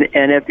dysfunction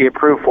and FDA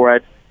approved for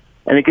it,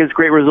 and it gives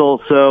great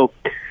results. So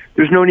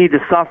there's no need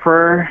to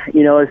suffer,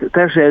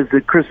 especially as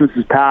the Christmas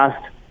is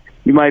passed.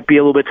 You might be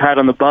a little bit tight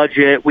on the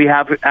budget. We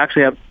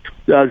actually have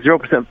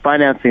 0%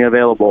 financing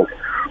available.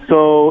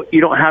 So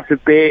you don't have to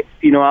pay,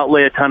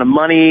 outlay a ton of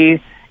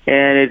money,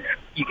 and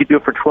you could do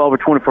it for 12 or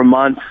 24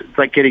 months. It's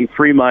like getting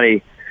free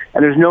money.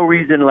 And there's no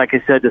reason, like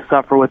I said, to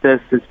suffer with this.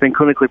 It's been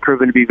clinically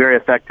proven to be very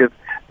effective,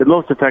 the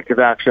most effective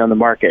actually on the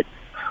market.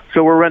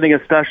 So we're running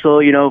a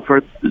special,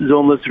 for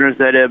Zone listeners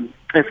that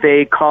if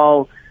they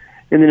call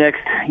in the next,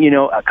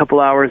 a couple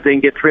hours, they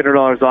can get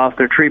 $300 off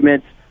their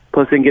treatment,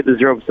 plus they can get the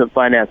 0%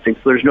 financing.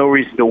 So there's no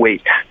reason to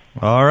wait.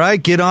 All right,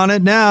 get on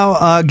it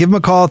now. Give them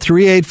a call,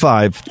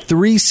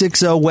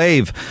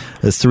 385-360-WAVE.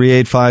 That's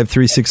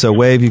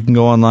 385-360-WAVE. You can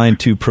go online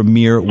to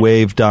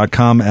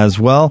premierwave.com as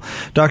well.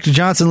 Dr.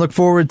 Johnson, look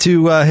forward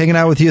to hanging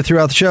out with you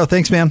throughout the show.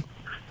 Thanks, man.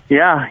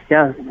 Yeah,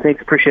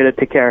 thanks. Appreciate it.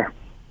 Take care.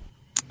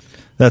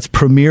 That's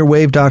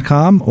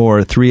premierwave.com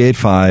or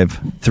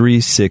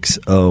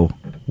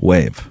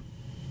 385-360-WAVE.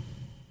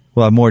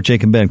 We'll have more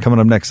Jake and Ben coming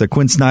up next. The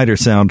Quinn Snyder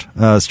sound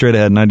straight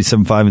ahead,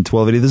 97.5 and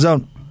 1280 The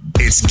Zone.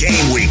 It's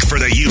game week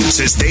for the Utes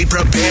as they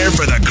prepare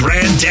for the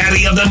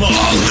granddaddy of them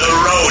all, the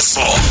Rose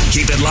Bowl.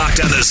 Keep it locked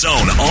on The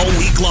Zone all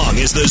week long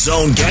as The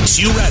Zone gets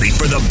you ready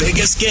for the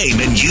biggest game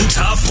in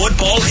Utah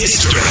football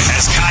history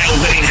as Kyle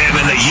Whittingham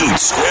and the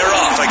Utes square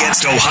off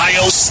against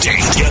Ohio State.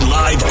 Get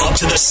live up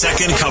to the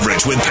second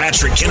coverage with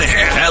Patrick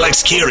Kinahan,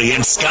 Alex Keary,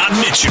 and Scott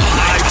Mitchell.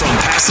 Live from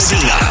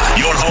Pasadena,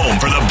 your home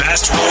for the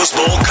best Rose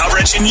Bowl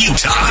coverage in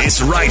Utah.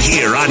 It's right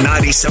here on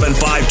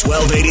 97.5,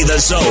 1280 The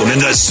Zone and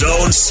The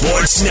Zone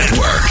Sports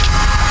Network.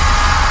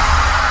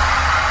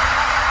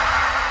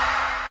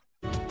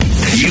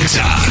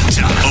 Utah,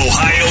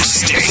 Ohio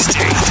State.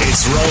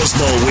 It's Rose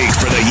Bowl week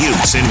for the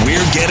Utes, and we're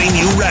getting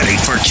you ready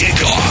for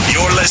kickoff.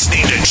 You're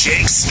listening to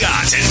Jake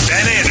Scott and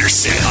Ben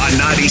Anderson on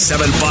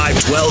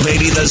 97.5,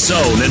 1280 The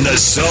Zone and The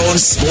Zone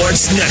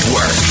Sports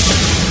Network.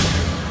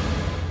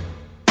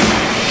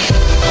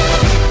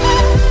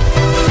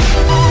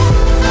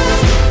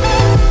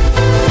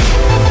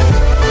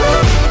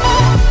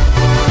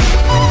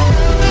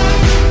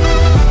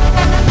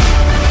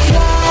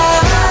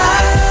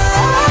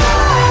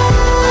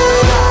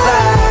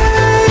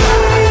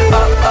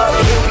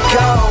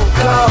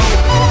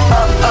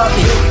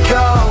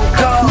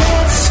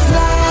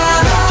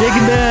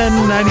 Ben,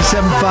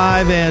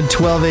 97.5 and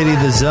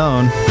 1280 The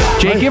Zone.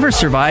 Jake, you ever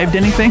survived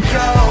anything?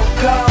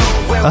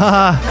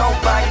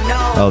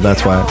 Oh,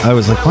 that's why. I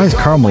was like, why is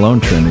Karl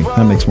Malone trending?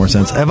 That makes more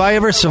sense. Have I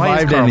ever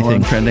survived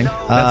anything? Trending?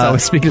 That's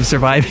always speaking of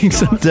surviving.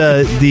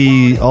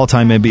 The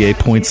all-time NBA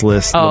points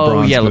list.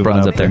 Oh,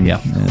 LeBron's up there.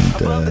 Yeah.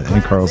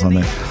 And Karl's on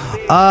there.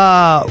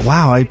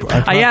 Wow.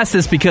 I asked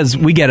this because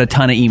we get a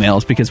ton of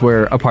emails because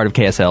we're a part of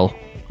KSL.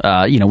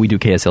 We do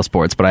KSL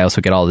Sports, but I also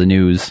get all the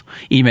news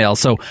emails.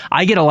 So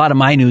I get a lot of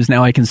my news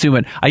now. I consume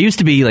it. I used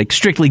to be like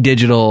strictly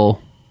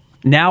digital.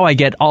 Now I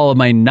get all of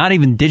my not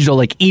even digital,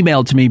 like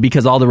emailed to me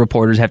because all the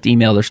reporters have to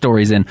email their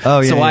stories in.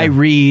 Oh, yeah, so I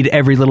read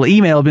every little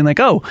email being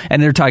like, oh,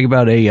 and they're talking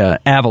about a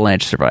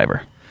avalanche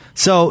survivor.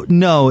 So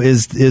no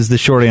is the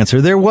short answer.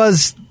 There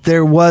was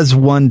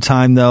one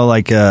time though,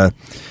 like so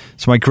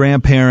my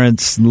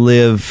grandparents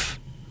live.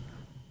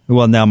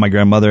 Well, now my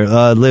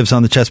grandmother lives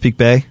on the Chesapeake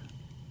Bay.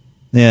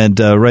 And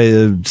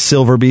right,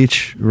 Silver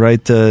Beach,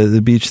 right, the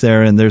beach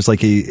there, and there's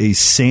like a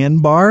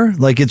sandbar.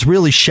 Like it's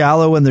really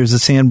shallow, and there's a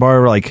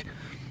sandbar, like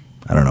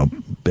I don't know,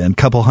 a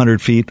couple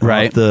 100 feet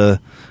right.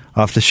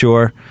 off the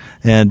shore.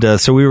 And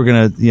so we were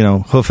gonna,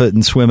 hoof it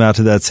and swim out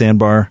to that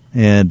sandbar.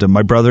 And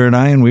my brother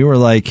and we were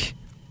like,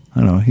 I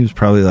don't know, he was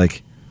probably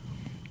like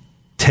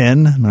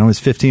 10, and I was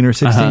 15 or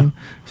 16. Uh-huh.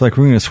 It's like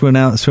we're gonna swim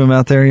out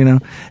there,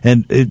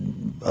 and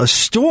a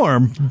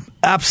storm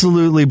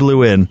absolutely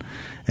blew in.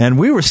 And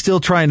we were still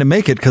trying to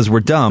make it because we're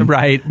dumb.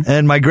 Right.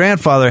 And my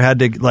grandfather had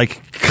to,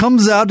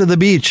 comes out to the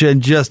beach and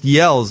just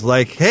yells,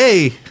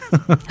 hey,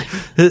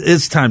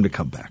 it's time to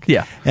come back.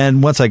 Yeah.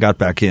 And once I got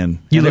back in.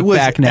 You look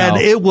back now.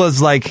 And it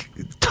was,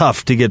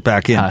 tough to get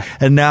back in.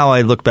 And now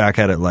I look back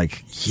at it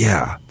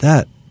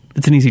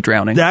it's an easy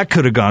drowning. That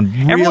could have gone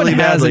really Everyone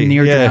has badly. a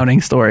near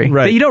drowning story.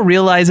 Right. But you don't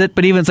realize it,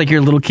 but even it's like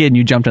you're a little kid and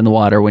you jumped in the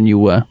water when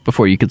you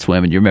before you could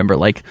swim, and you remember,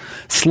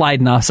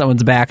 sliding off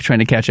someone's back trying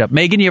to catch up.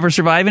 Megan, you ever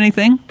survive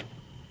anything?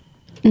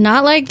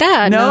 Not like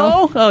that,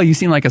 no. Oh, you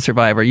seem like a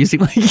survivor. You seem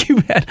like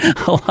you've had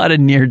a lot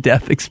of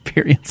near-death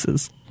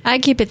experiences. I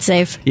keep it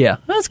safe. Yeah,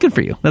 that's good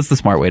for you. That's the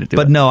smart way to do it.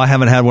 But no, I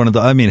haven't had one of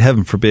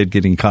heaven forbid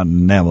getting caught in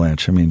an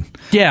avalanche.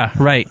 Yeah,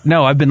 right.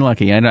 No, I've been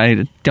lucky.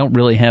 I don't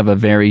really have a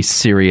very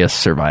serious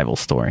survival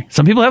story.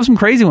 Some people have some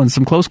crazy ones,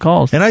 some close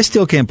calls. And I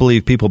still can't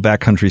believe people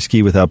backcountry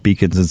ski without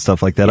beacons and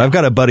stuff like that. Yeah. I've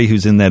got a buddy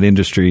who's in that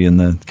industry, in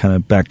the kind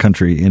of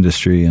backcountry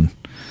industry, and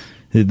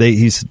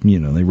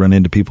they run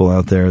into people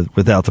out there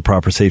without the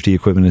proper safety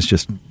equipment. It's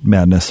just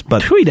madness.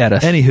 But tweet at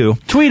us.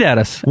 Anywho, tweet at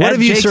us. What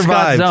have you Jake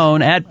survived? Scott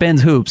Zone at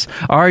Ben's Hoops.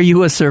 Are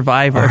you a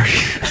survivor?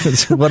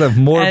 What a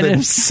morbid.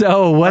 And if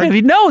so, what have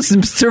you? No,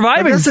 some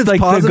surviving is like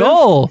positive. the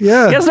goal.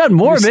 Yeah, it's not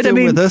morbid. You're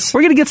still with us.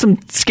 We're gonna get some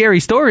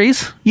scary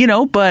stories,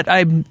 but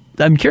I'm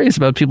I'm curious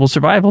about people's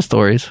survival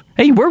stories.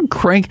 Hey, we're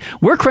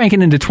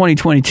cranking into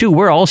 2022.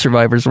 We're all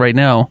survivors right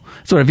now.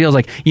 That's what it feels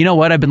like. You know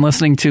what? I've been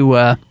listening to.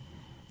 I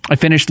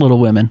finished Little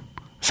Women,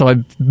 so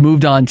I've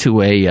moved on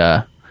to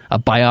a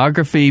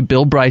biography,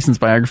 Bill Bryson's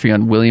biography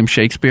on William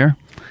Shakespeare.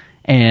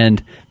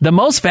 And the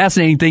most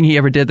fascinating thing he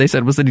ever did, they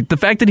said, was that the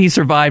fact that he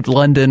survived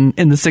London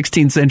in the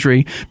 16th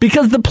century,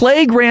 because the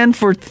plague ran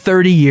for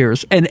 30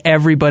 years and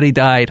everybody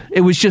died.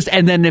 It was just,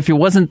 and then if it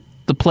wasn't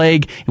the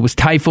plague, it was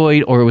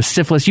typhoid or it was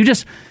syphilis.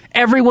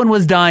 Everyone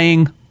was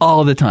dying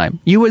all the time.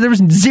 There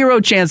was zero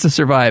chance to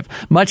survive,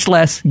 much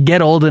less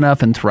get old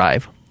enough and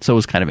thrive. So it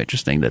was kind of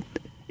interesting that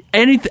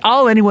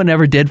all anyone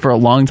ever did for a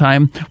long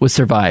time was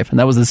survive, and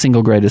that was the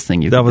single greatest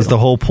thing you could do. That was the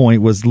whole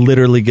point, was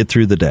literally get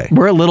through the day.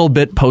 We're a little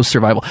bit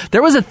post-survival.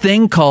 There was a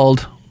thing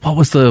called, what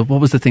was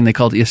the thing they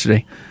called it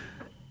yesterday?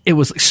 It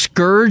was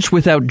Scourge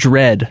Without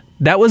Dread.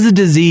 That was a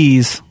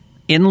disease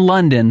in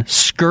London,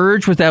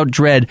 Scourge Without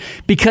Dread,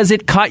 because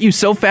it caught you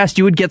so fast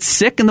you would get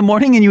sick in the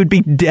morning and you would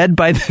be dead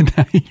by the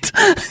night.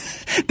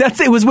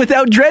 It was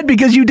without dread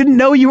because you didn't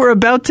know you were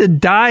about to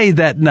die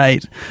that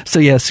night. So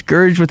yeah,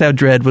 Scourge Without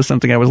Dread was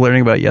something I was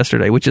learning about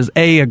yesterday, which is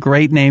a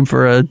great name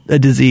for a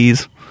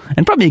disease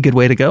and probably a good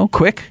way to go.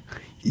 Quick.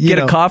 Get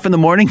a cough in the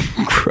morning,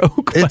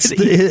 croak.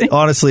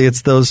 Honestly,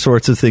 it's those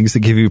sorts of things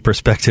that give you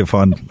perspective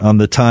on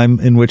the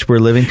time in which we're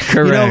living.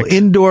 Correct.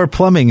 Indoor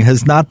plumbing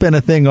has not been a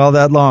thing all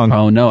that long.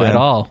 Oh, no, at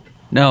all.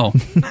 No.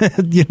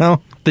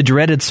 The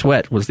dreaded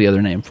sweat was the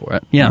other name for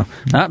it. Yeah.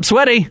 I'm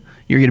sweaty.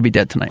 You're going to be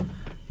dead tonight.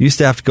 You used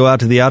to have to go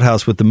out to the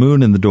outhouse with the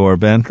moon in the door,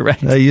 Ben.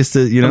 Correct. I used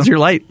to, That was your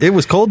light. It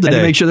was cold today. I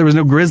had to make sure there was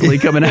no grizzly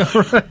coming out.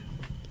 Right.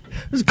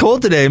 It was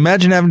cold today.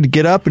 Imagine having to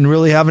get up and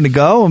really having to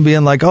go and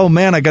being like, oh,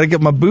 man, I got to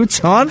get my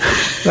boots on.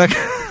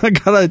 I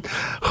got to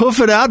hoof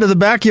it out to the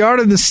backyard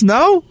in the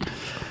snow.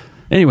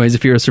 Anyways,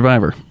 if you're a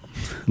survivor,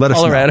 let us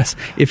holler know. at us.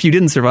 If you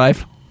didn't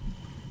survive,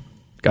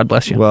 God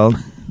bless you. Well,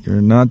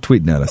 you're not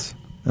tweeting at us.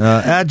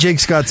 At Jake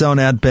Scott Zone,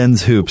 at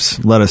Ben's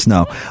Hoops. Let us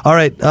know. All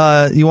right,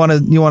 you want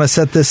to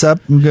set this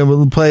up?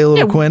 We'll play a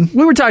little Quinn.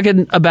 We were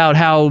talking about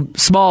how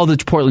small the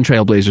Portland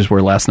Trail Blazers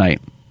were last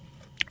night.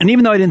 And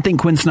even though I didn't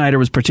think Quinn Snyder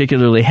was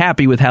particularly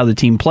happy with how the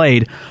team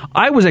played,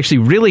 I was actually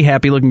really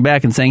happy looking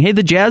back and saying, hey,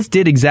 the Jazz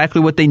did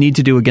exactly what they need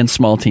to do against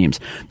small teams.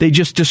 They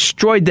just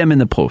destroyed them in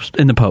the post.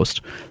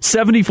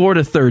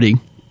 74-30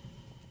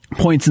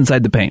 points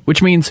inside the paint,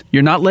 which means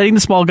you're not letting the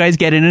small guys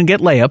get in and get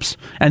layups.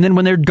 And then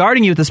when they're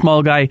guarding you with the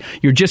small guy,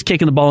 you're just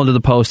kicking the ball into the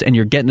post and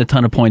you're getting a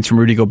ton of points from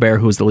Rudy Gobert,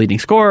 who was the leading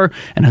scorer,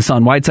 and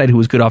Hassan Whiteside, who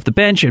was good off the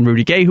bench, and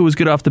Rudy Gay, who was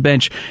good off the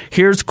bench.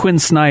 Here's Quinn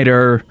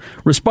Snyder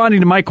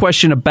responding to my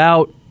question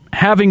about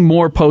having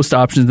more post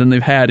options than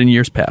they've had in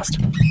years past.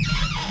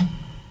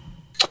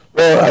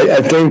 Well,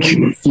 I think,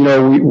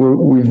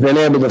 we've been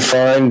able to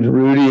find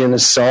Rudy and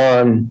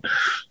Hassan,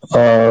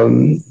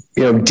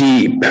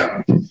 deep.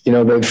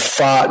 They've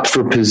fought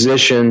for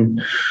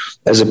position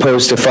as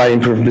opposed to fighting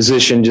for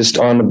position just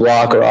on the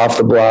block or off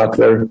the block.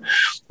 They're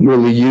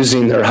really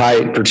using their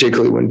height,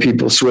 particularly when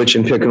people switch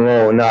and pick and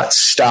roll, and not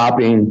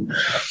stopping,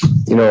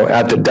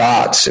 at the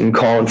dots and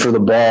calling for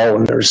the ball.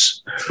 And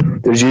there's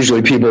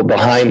usually people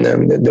behind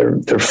them that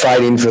they're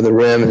fighting for the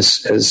rim,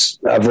 as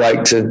I've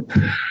liked to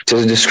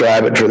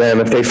describe it for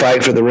them. If they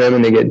fight for the rim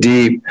and they get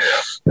deep,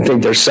 I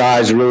think their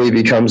size really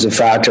becomes a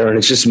factor, and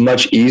it's just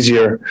much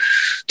easier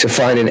to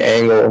find an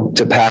angle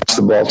to pass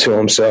the ball to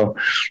them. So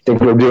I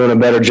think we're doing a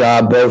better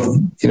job, both,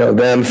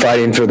 them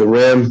fighting for the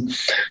rim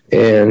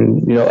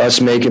and,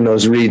 us making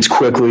those reads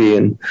quickly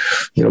and,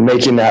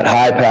 making that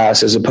high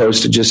pass as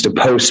opposed to just a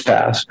post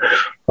pass.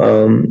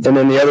 And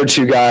then the other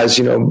two guys,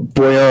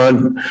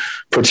 Bojan,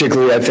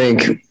 particularly, I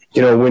think,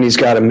 when he's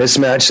got a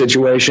mismatch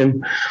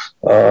situation,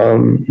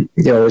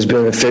 has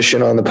been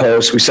efficient on the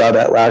post. We saw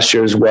that last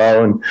year as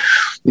well. And,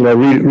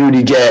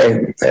 Rudy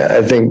Gay,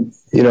 I think,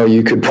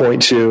 you could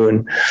point to,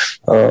 and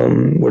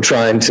we're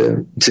trying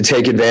to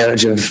take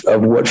advantage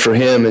of what for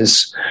him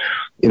is,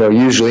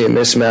 usually a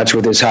mismatch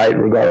with his height,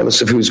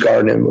 regardless of who's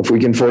guarding him. If we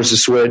can force a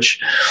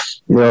switch,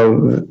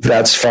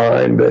 that's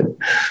fine. But,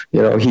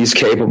 he's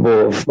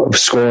capable of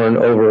scoring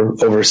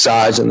over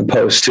size in the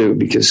post too,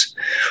 because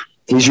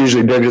he's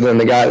usually bigger than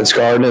the guy that's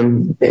guarding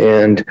him.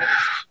 And,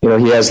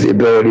 he has the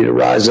ability to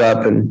rise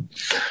up and,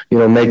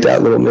 make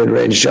that little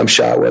mid-range jump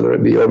shot, whether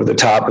it be over the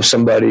top of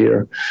somebody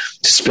or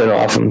to spin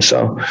off him.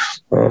 So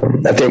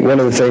I think one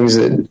of the things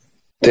that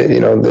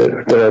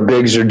our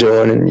bigs are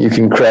doing, and you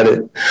can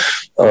credit,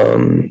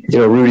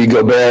 Rudy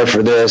Gobert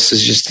for this,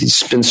 is just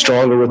he's been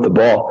stronger with the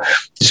ball.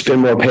 He's been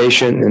more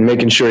patient and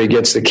making sure he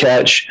gets the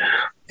catch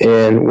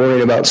and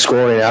worrying about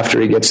scoring after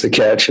he gets the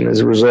catch. And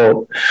as a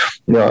result,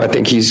 I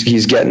think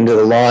he's getting to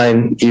the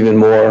line even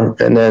more.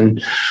 And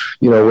then,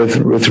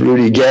 with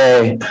Rudy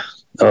Gay,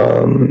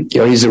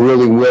 he's a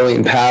really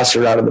willing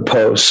passer out of the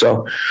post.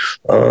 So,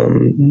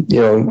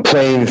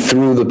 playing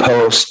through the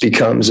post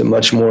becomes a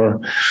much more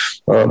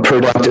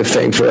productive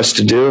thing for us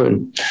to do.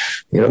 And,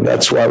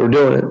 that's why we're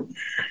doing it.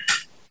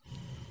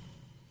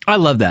 I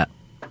love that.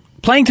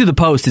 Playing through the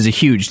post is a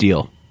huge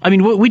deal. I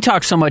mean, we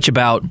talk so much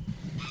about,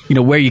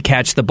 where you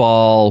catch the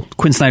ball.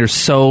 Quinn Snyder's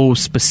so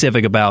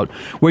specific about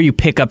where you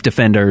pick up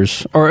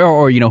defenders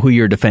or who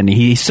you're defending.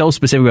 He's so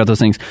specific about those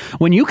things.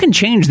 When you can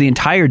change the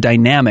entire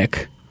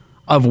dynamic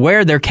of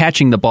where they're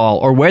catching the ball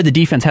or where the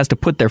defense has to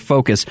put their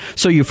focus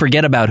so you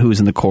forget about who's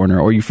in the corner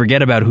or you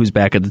forget about who's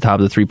back at the top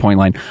of the three-point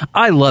line.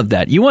 I love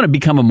that. You want to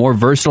become a more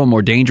versatile,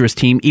 more dangerous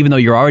team, even though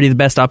you're already the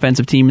best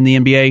offensive team in the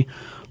NBA.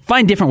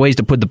 Find different ways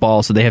to put the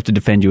ball so they have to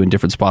defend you in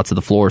different spots of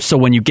the floor. So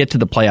when you get to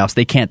the playoffs,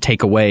 they can't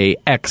take away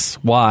X,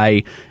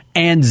 Y,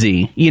 and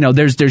Z.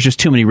 There's just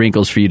too many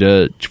wrinkles for you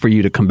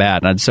to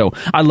combat. And so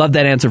I love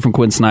that answer from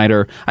Quinn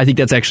Snyder. I think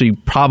that's actually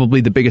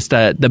probably the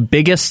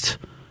biggest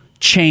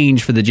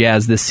change for the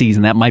Jazz this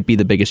season. That might be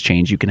the biggest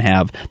change you can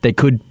have that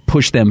could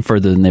push them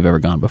further than they've ever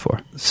gone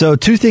before. So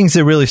 2 things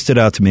that really stood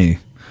out to me.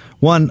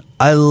 One,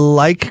 I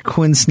like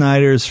Quinn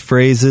Snyder's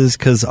phrases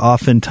because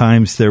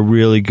oftentimes they're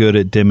really good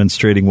at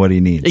demonstrating what he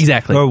needs.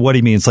 Exactly. Or what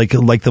he means, like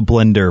the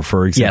blender,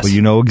 for example. Yes.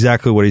 You know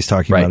exactly what he's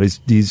talking right. about.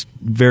 He's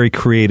very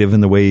creative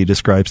in the way he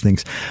describes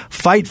things.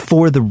 Fight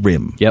for the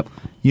rim. Yep.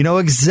 You know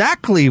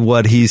exactly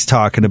what he's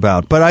talking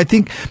about. But I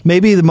think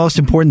maybe the most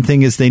important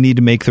thing is they need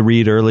to make the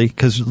read early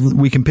because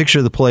we can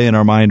picture the play in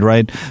our mind,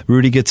 right?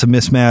 Rudy gets a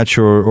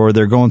mismatch or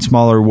they're going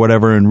smaller or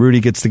whatever, and Rudy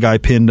gets the guy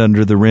pinned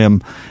under the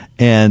rim,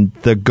 and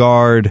the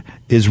guard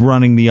is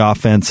running the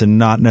offense and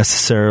not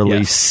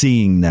necessarily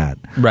seeing that.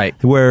 Right.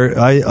 Where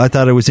I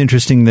thought it was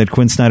interesting that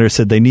Quinn Snyder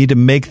said they need to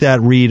make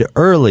that read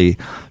early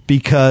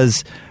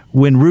because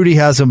when Rudy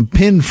has him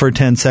pinned for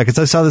 10 seconds,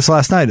 I saw this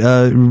last night.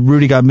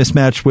 Rudy got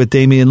mismatched with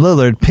Damian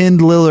Lillard, pinned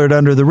Lillard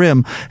under the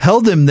rim,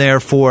 held him there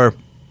for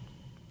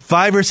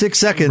 5 or 6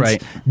 seconds,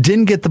 right.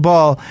 Didn't get the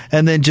ball,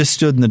 and then just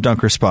stood in the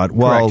dunker spot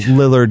while Correct.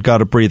 Lillard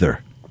got a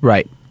breather.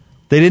 Right.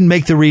 They didn't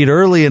make the read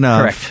early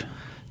enough. Correct.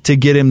 To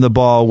get him the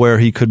ball where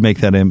he could make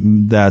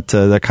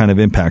that kind of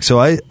impact. So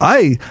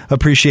I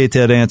appreciate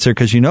that answer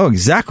because you know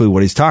exactly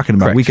what he's talking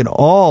about. Correct. We can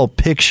all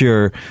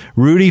picture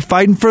Rudy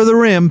fighting for the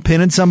rim,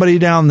 pinning somebody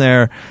down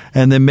there,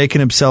 and then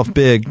making himself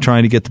big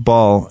trying to get the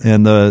ball.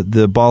 And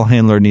the ball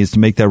handler needs to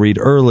make that read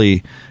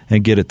early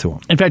and get it to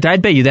him. In fact,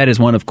 I'd bet you that is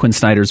one of Quinn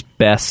Snyder's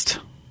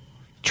best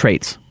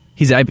traits.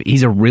 He's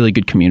a really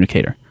good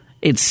communicator.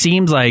 It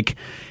seems like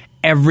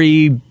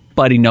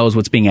everybody knows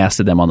what's being asked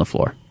of them on the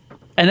floor.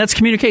 And that's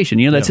communication.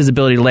 That's his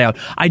ability to lay out.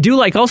 I do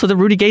like also that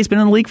Rudy Gay's been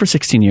in the league for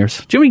 16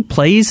 years. Do you know how many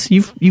plays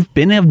you've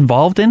been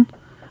involved in?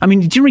 I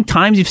mean, do you know how many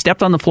times you've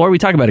stepped on the floor? We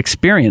talk about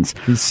experience.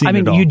 I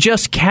mean, you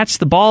just catch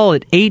the ball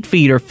at 8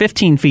 feet or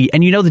 15 feet,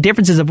 and you know the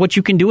differences of what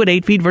you can do at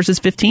 8 feet versus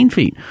 15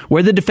 feet,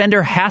 where the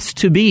defender has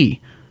to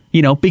be.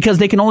 Because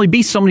they can only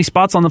be so many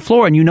spots on the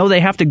floor, and they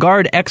have to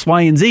guard X,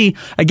 Y, and Z.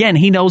 Again,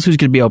 he knows who's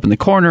going to be open in the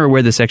corner,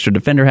 where this extra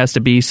defender has to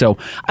be. So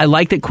I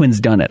like that Quinn's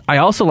done it. I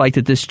also like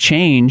that this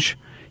change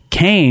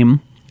came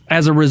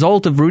as a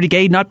result of Rudy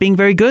Gay not being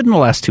very good in the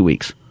last 2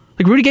 weeks.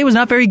 Like, Rudy Gay was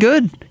not very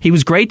good. He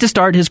was great to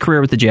start his career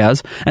with the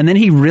Jazz, and then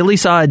he really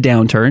saw a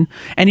downturn,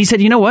 and he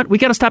said, you know what? We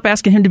got to stop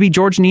asking him to be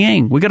George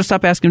Niang. We got to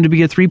stop asking him to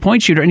be a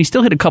three-point shooter, and he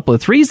still hit a couple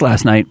of threes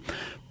last night,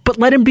 but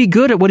let him be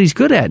good at what he's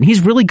good at, and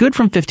he's really good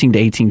from 15 to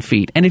 18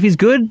 feet, and if he's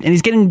good and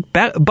he's getting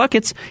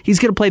buckets, he's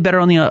going to play better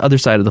on the other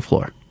side of the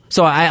floor.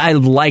 So I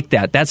like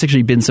that. That's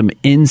actually been some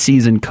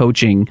in-season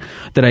coaching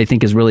that I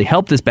think has really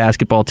helped this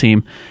basketball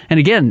team. And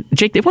again,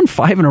 Jake, they've won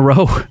 5 in a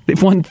row.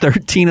 They've won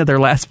 13 of their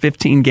last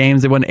 15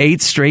 games. They won 8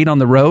 straight on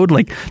the road.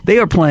 Like, they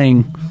are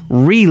playing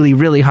really,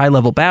 really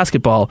high-level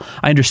basketball.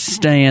 I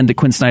understand that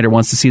Quinn Snyder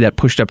wants to see that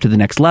pushed up to the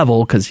next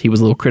level because he was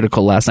a little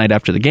critical last night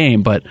after the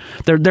game, but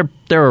they're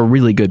a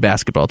really good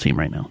basketball team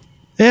right now.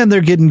 And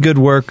they're getting good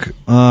work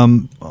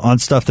on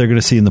stuff they're going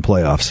to see in the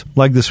playoffs,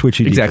 like the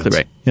switchy Exactly defense.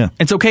 right. Yeah,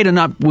 it's okay to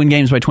not win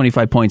games by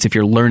 25 points if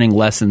you're learning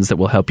lessons that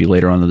will help you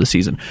later on in the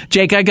season.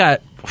 Jake, I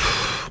got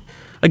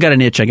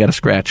an itch I got to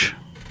scratch.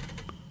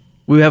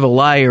 We have a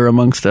liar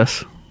amongst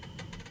us,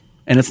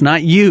 and it's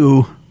not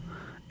you,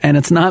 and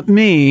it's not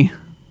me.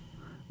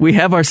 We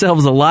have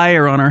ourselves a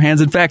liar on our hands.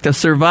 In fact, a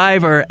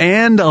survivor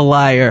and a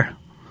liar.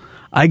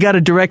 I got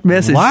a direct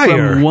message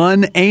from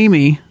one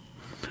Amy,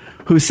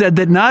 who said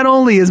that not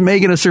only is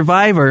Megan a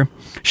survivor,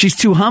 she's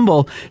too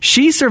humble.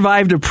 She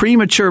survived a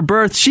premature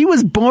birth. She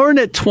was born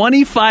at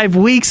 25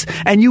 weeks,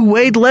 and you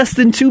weighed less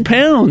than 2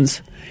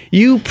 pounds.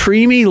 You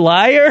preemie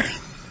liar.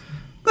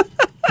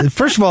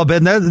 First of all,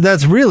 Ben,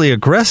 that's really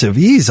aggressive.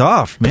 Ease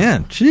off,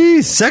 man.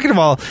 Jeez. Second of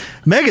all,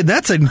 Megan,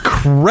 that's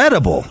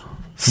incredible.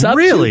 Sub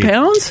really? 2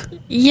 pounds?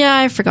 Yeah,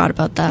 I forgot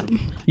about that.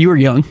 You were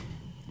young.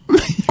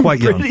 Quite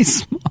young. Pretty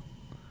small.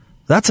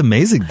 That's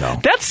amazing, though.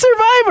 That's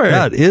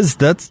Survivor.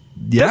 That's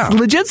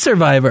legit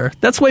Survivor.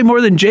 That's way more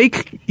than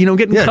Jake,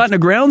 getting caught in a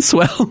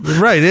groundswell.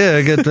 Right, yeah,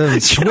 I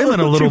get swimming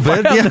a little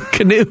bit. Yeah,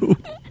 canoe.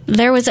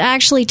 There was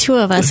actually 2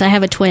 of us. I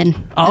have a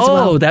twin. Oh, as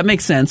well. That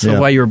makes sense of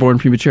why you were born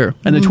premature.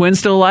 And the twin's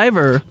still alive,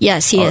 or?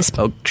 Yes, he is.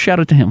 Oh,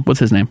 shout out to him. What's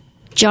his name?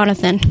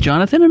 Jonathan.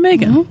 Jonathan and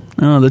Megan.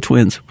 Mm-hmm. Oh, the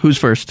twins. Who's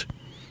first?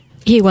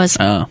 He was.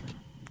 Oh.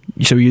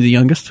 So you the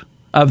youngest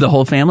of the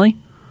whole family?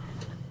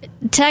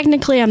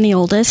 Technically, I'm the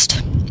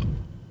oldest.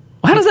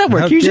 How does that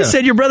work? You just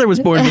said your brother was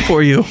born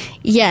before you.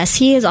 Yes,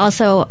 he is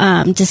also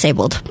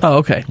disabled. Oh,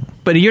 okay.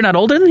 But you're not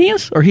older than he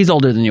is? Or he's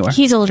older than you are?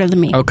 He's older than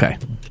me. Okay.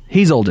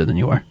 He's older than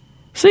you are.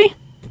 See?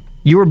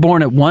 You were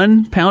born at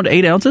 1 pound,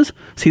 8 ounces?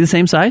 Is he the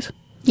same size?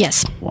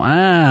 Yes.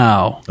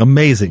 Wow.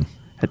 Amazing.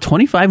 At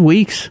 25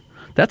 weeks.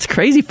 That's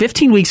crazy.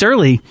 15 weeks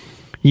early.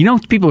 You know,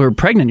 people who are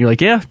pregnant, you're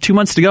like, yeah, 2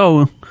 months to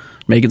go.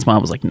 Megan's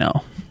mom was like,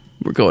 no,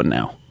 we're going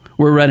now.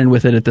 We're running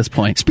with it at this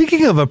point.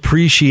 Speaking of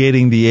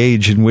appreciating the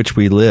age in which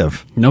we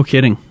live. No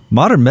kidding.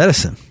 Modern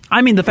medicine.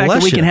 I mean, the fact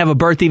that we can have a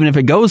birth even if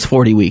it goes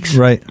 40 weeks.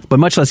 Right. But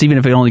much less even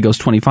if it only goes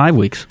 25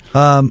 weeks.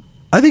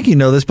 I think you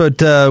know this,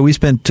 but we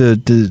spent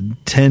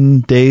 10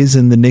 days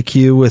in the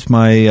NICU with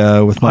my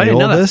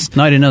oldest.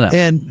 No, I didn't know that.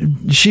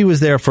 And she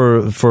was there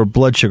for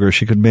blood sugar.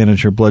 She could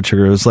manage her blood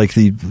sugar. It was like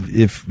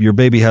if your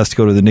baby has to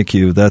go to the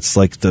NICU, that's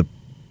like the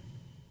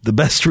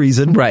best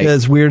reason, right?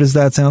 As weird as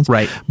that sounds,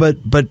 right? But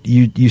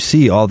you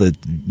see all the,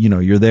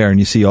 you're there and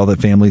you see all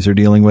that families are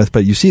dealing with,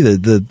 but you see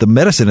the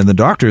medicine and the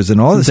doctors and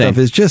all this stuff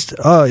is just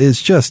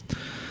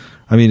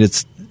I mean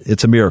it's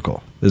a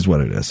miracle is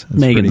what it is. It's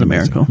Megan's a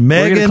miracle.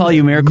 Megan, we're going to call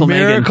you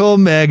Miracle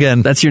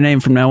Megan. That's your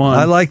name from now on.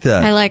 I like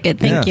that. I like it.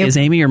 Thank you. Is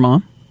Amy your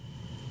mom?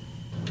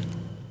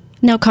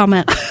 No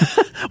comment.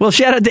 Well,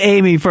 shout out to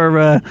Amy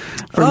for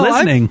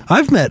listening.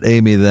 I've met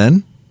Amy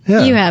then.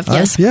 Yeah, you have,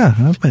 yes.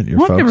 I've met your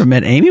folks. I've never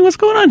met Amy. What's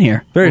going on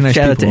here? Very nice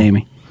shout people. Out to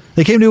Amy.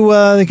 They came to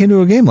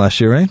a game last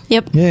year, right?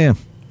 Yep. Yeah.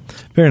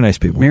 Very nice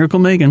people. Miracle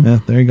Megan. Yeah,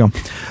 there you go.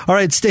 All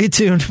right, stay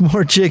tuned.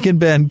 More Jake and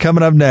Ben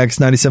coming up next.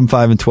 97.5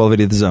 and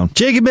 1280 The Zone.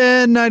 Jake and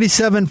Ben,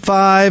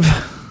 97.5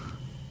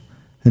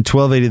 and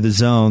 1280 The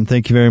Zone.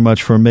 Thank you very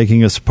much for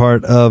making us a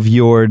part of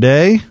your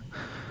day.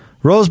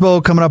 Rose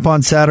Bowl coming up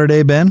on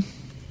Saturday, Ben.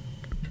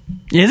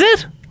 Is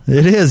it?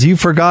 It is. You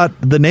forgot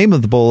the name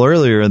of the bowl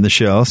earlier in the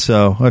show,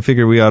 so I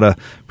figured we ought to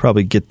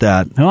probably get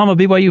that. No, I'm a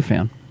BYU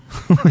fan.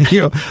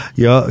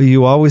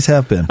 you always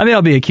have been. I mean,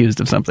 I'll be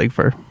accused of something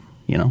for,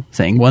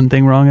 saying one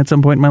thing wrong at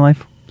some point in my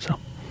life. So,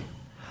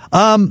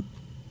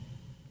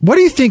 what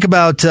do you think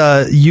about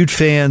Ute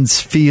fans'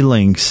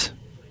 feelings,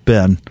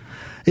 Ben?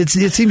 It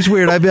seems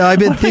weird. I've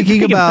been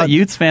thinking about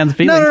Utes fans'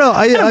 feelings. No.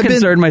 I've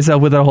concerned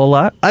myself with it a whole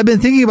lot. I've been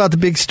thinking about the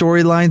big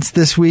storylines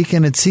this week,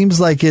 and it seems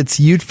like it's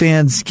Ute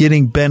fans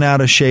getting bent out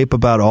of shape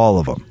about all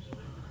of them.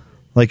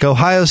 Like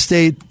Ohio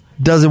State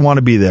doesn't want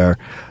to be there.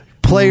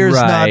 Players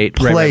not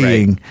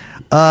playing.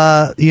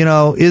 Right.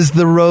 Is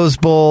the Rose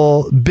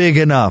Bowl big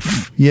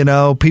enough?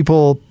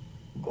 People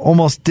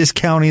almost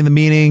discounting the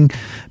meaning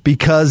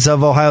because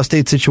of Ohio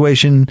State's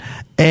situation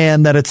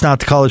and that it's not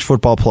the college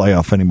football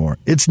playoff anymore.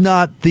 It's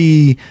not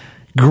the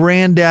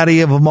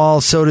granddaddy of them all,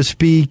 so to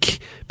speak,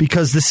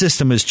 because the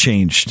system has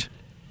changed,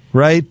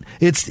 right?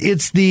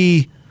 It's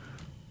the,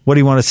 what do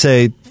you want to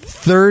say,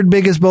 third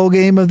biggest bowl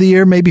game of the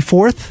year, maybe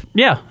fourth?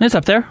 Yeah, it's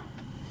up there.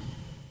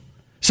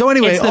 So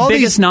anyway, it's the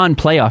biggest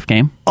non-playoff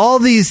game. All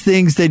these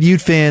things that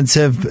Ute fans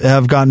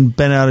have gotten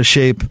bent out of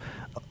shape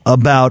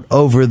about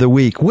over the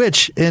week,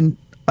 which, and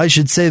I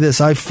should say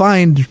this, I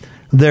find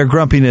their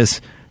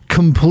grumpiness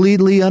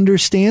completely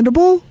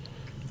understandable.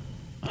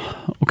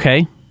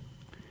 Okay.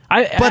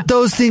 But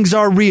those things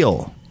are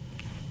real.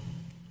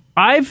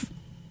 I've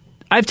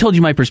told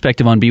you my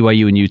perspective on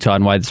BYU and Utah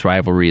and why this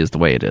rivalry is the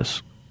way it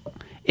is.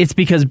 It's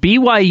because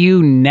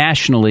BYU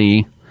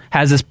nationally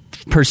has this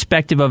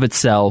perspective of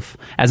itself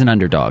as an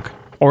underdog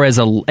or as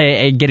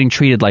a getting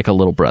treated like a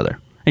little brother.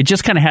 It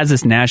just kind of has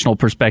this national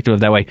perspective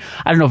of that way.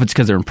 I don't know if it's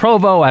because they're in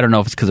Provo. I don't know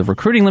if it's because of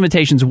recruiting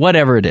limitations,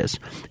 whatever it is.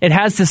 It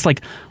has this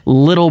like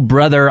little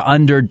brother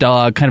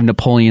underdog kind of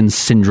Napoleon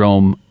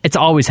syndrome. It's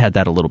always had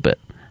that a little bit.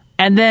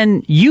 And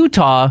then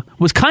Utah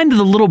was kind of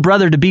the little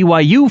brother to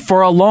BYU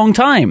for a long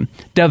time,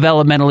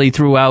 developmentally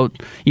throughout,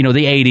 the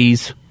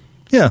 80s.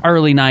 Yeah.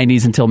 Early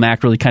 90s until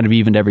Mac really kind of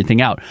evened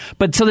everything out.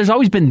 But so there's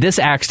always been this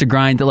axe to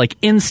grind that like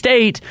in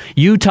state,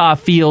 Utah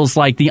feels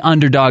like the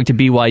underdog to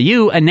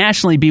BYU and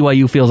nationally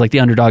BYU feels like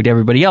the underdog to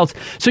everybody else.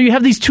 So you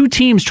have these two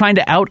teams trying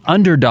to out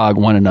underdog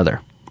one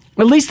another.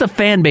 At least the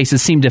fan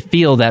bases seem to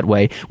feel that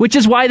way, which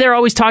is why they're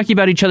always talking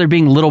about each other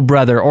being little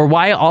brother, or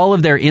why all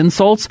of their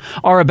insults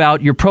are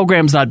about your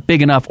program's not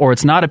big enough, or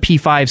it's not a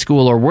P5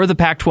 school, or we're the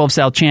Pac-12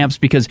 South champs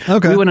because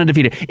we went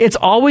undefeated. It's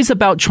always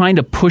about trying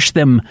to push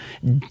them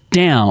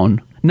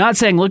down, not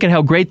saying, look at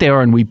how great they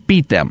are and we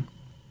beat them.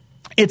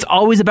 It's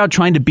always about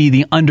trying to be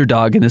the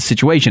underdog in this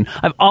situation.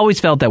 I've always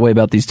felt that way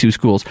about these two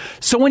schools.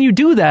 So when you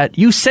do that,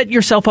 you set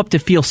yourself up to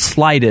feel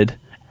slighted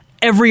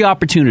every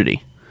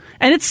opportunity.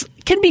 And it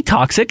can be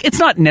toxic. It's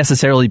not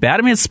necessarily bad.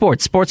 I mean, it's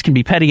sports. Sports can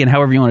be petty and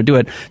however you want to do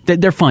it.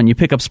 They're fun. You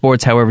pick up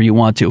sports however you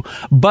want to.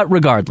 But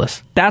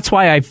regardless, that's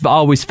why I've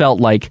always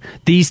felt like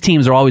these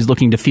teams are always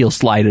looking to feel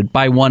slighted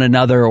by one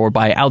another or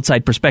by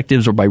outside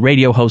perspectives or by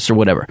radio hosts or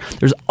whatever.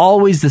 There's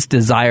always this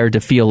desire to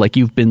feel like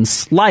you've been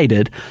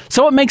slighted.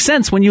 So it makes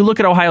sense when you look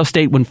at Ohio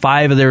State when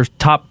 5 of their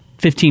top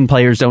 15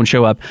 players don't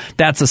show up,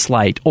 that's a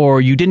slight. Or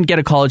you didn't get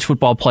a college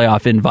football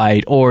playoff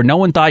invite, or no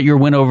one thought your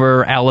win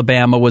over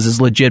Alabama was as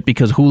legit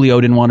because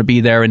Julio didn't want to be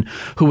there, and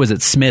who was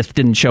it, Smith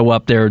didn't show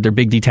up, their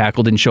big D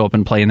tackle didn't show up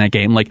and play in that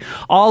game. Like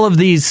all of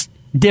these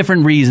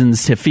different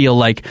reasons to feel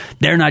like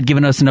they're not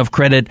giving us enough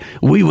credit.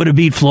 We would have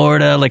beat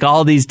Florida, like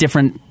all these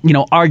different,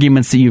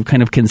 arguments that you've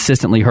kind of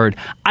consistently heard.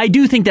 I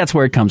do think that's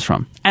where it comes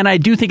from. And I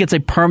do think it's a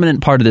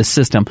permanent part of this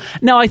system.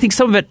 Now, I think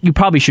some of it you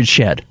probably should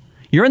shed.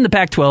 You're in the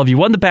Pac-12. You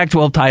won the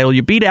Pac-12 title.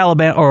 You beat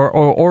Alabama or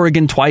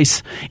Oregon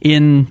twice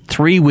in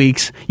 3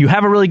 weeks. You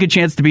have a really good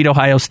chance to beat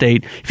Ohio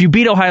State. If you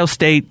beat Ohio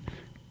State,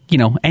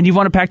 and you've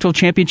won a Pac-12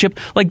 championship,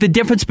 like the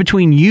difference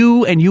between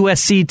you and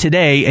USC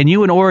today and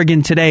you and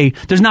Oregon today,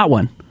 there's not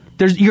one.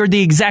 You're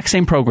the exact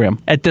same program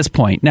at this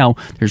point. Now,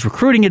 there's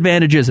recruiting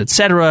advantages,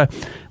 etc.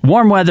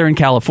 Warm weather in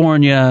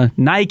California,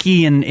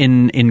 Nike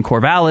in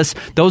Corvallis.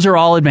 Those are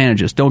all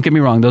advantages. Don't get me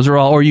wrong. Those are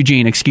all, or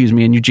Eugene, excuse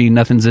me. In Eugene,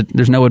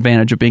 there's no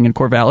advantage of being in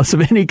Corvallis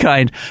of any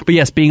kind. But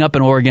yes, being up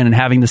in Oregon and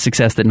having the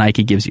success that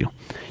Nike gives you.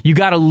 You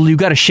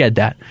gotta shed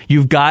that.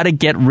 You've got to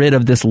get rid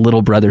of this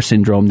little brother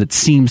syndrome that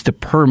seems to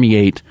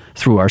permeate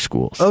through our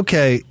schools.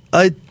 Okay.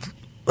 I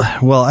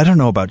don't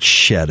know about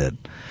shed it.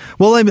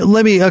 Well,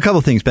 let me a couple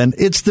things, Ben.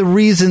 It's the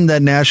reason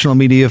that national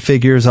media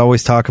figures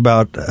always talk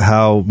about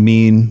how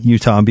mean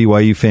Utah and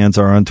BYU fans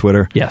are on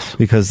Twitter. Yes.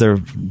 Because they're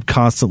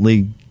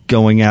constantly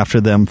going after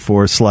them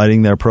for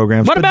sliding their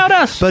programs. What about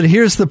us? But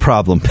here's the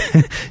problem.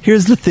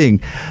 Here's the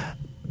thing.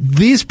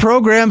 These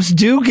programs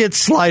do get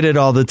slighted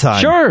all the time.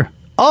 Sure.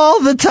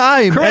 All the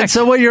time. Correct. And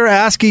so what you're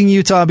asking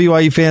Utah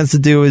BYU fans to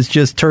do is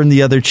just turn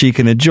the other cheek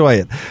and enjoy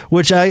it,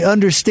 which I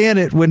understand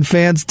it when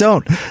fans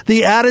don't.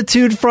 The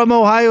attitude from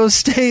Ohio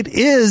State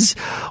is,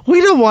 we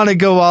don't want to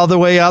go all the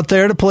way out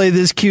there to play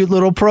this cute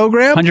little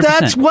program. 100%.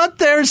 That's what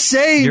they're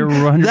saying. You're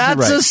 100%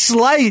 That's right. a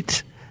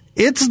slight.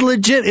 It's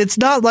legit. It's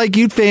not like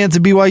Ute fans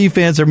and BYU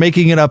fans are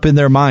making it up in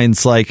their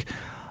minds like,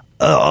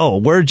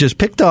 we're just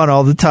picked on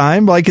all the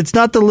time. Like, it's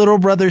not the little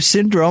brother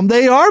syndrome.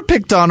 They are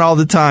picked on all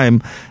the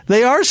time.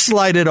 They are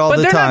slighted all the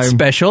time. But they're not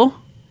special.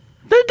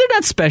 They're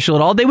not special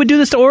at all. They would do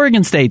this to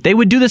Oregon State. They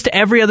would do this to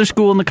every other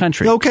school in the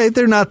country. Okay,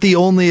 they're not the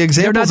only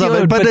examples of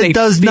it, but they it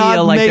does feel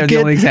not like make they're the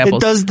only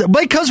examples. It does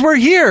because we're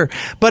here.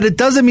 But it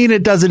doesn't mean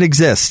it doesn't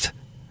exist.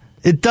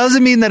 It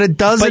doesn't mean that it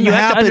doesn't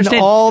happen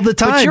all the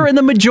time. But you're in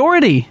the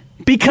majority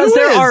because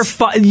there are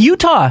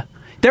Utah.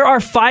 There are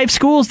 5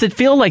 schools that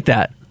feel like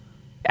that.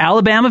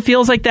 Alabama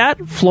feels like that.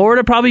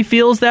 Florida probably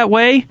feels that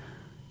way.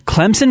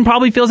 Clemson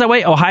probably feels that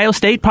way. Ohio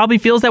State probably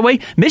feels that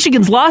way.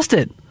 Michigan's lost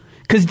it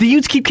because the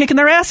Utes keep kicking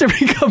their ass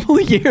every couple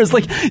of years.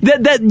 Like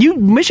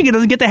Michigan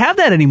doesn't get to have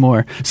that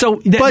anymore. So,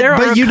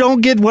 but you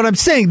don't get what I'm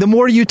saying. The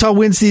more Utah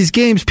wins these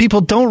games,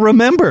 people don't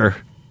remember.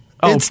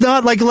 It's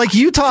not like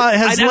Utah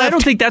has left. I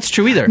don't think that's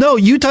true either. No,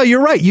 Utah,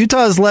 you're right. Utah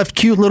has left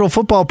cute little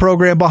football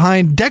program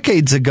behind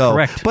decades ago.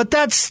 Correct. But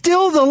that's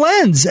still the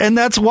lens, and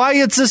that's why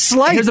it's a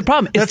slight. Here's the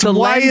problem. That's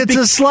why it's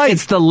a slight.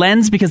 It's the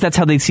lens because that's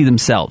how they see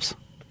themselves.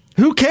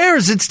 Who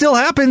cares? It still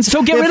happens.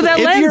 So get rid of that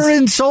lens. If you're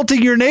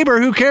insulting your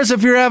neighbor, who cares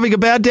if you're having a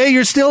bad day?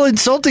 You're still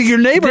insulting your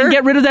neighbor. Then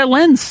get rid of that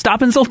lens.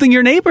 Stop insulting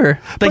your neighbor.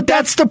 But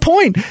that's the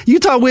point.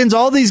 Utah wins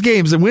all these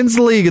games and wins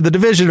the league and the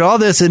division and all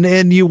this,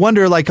 and you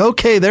wonder, like,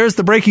 okay, there's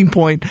the breaking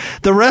point.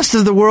 The rest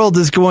of the world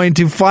is going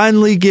to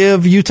finally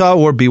give Utah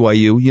or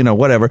BYU,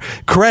 whatever,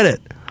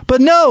 credit. But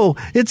no,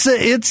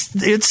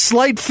 it's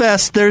slight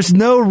fest. There's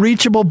no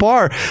reachable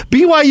bar.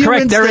 BYU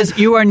Correct. wins.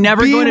 You are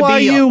never going to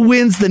be. BYU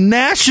wins the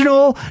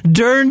national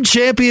Dern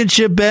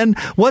Championship. Ben,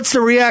 what's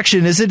the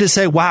reaction? Is it to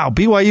say, "Wow,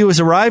 BYU has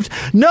arrived"?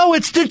 No,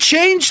 it's to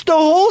change the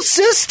whole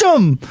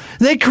system.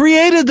 They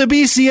created the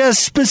BCS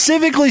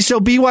specifically so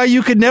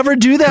BYU could never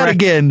do that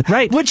again.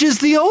 Right. Which is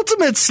the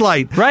ultimate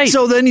slight. Right.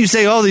 So then you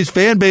say, "Oh, these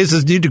fan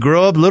bases need to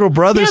grow up." Little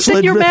brother. Yeah,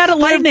 then you're mad at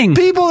Lightning.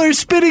 People are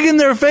spitting in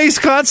their face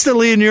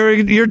constantly, and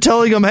you're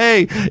telling them,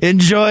 "Hey,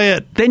 enjoy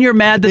it." Then you're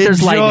mad that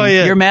there's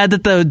lightning. You're mad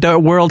that the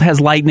world has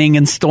lightning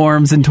and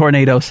storms and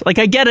tornadoes. Like,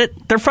 I get it.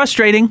 They're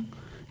frustrating.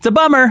 It's a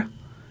bummer.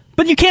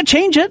 But you can't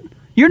change it.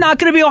 You're not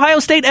going to be Ohio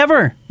State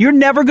ever. You're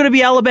never going to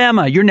be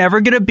Alabama. You're never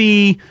going to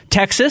be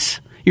Texas.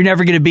 You're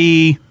never going to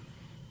be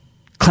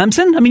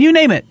Clemson. I mean, you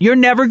name it. You're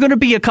never going to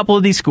be a couple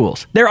of these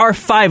schools. There are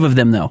 5 of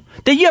them, though,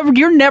 that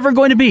you're never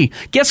going to be.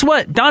 Guess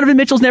what? Donovan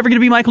Mitchell's never going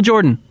to be Michael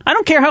Jordan. I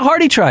don't care how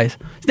hard he tries.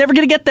 He's never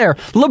going to get there.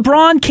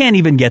 LeBron can't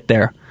even get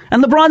there.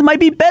 And LeBron might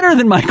be better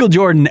than Michael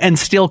Jordan and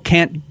still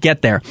can't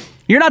get there.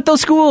 You're not those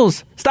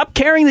schools. Stop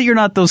caring that you're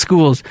not those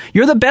schools.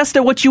 You're the best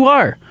at what you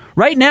are.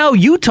 Right now,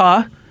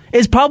 Utah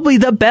is probably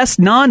the best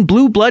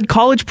non-blue blood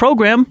college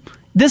program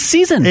this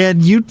season.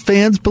 And Ute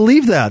fans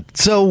believe that.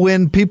 So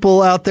when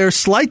people out there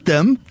slight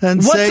them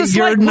and say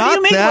you're not what do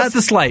you mean, that, what's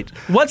the slight?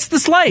 What's the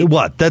slight?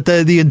 What? That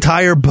the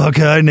entire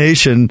Buckeye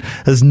Nation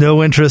has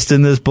no interest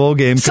in this bowl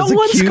game. So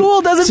what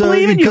school doesn't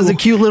believe in you? Because of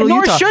cute little Nor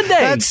Utah. should they.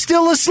 That's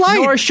still a slight.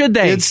 Nor should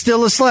they. It's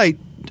still a slight.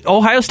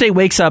 Ohio State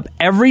wakes up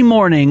every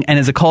morning and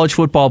is a college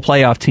football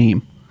playoff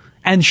team.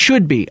 And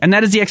should be. And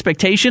that is the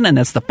expectation, and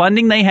that's the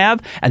funding they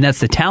have, and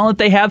that's the talent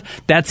they have.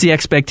 That's the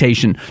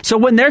expectation. So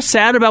when they're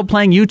sad about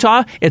playing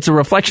Utah, it's a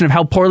reflection of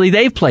how poorly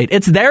they've played.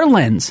 It's their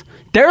lens.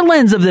 Their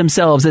lens of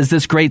themselves as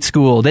this great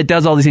school that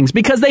does all these things,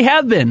 because they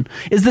have been,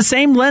 is the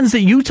same lens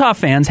that Utah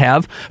fans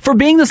have for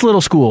being this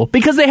little school,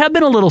 because they have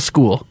been a little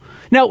school.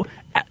 Now,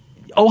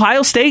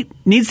 Ohio State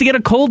needs to get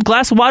a cold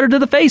glass of water to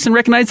the face and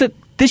recognize that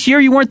this year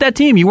you weren't that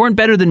team. You weren't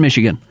better than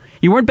Michigan.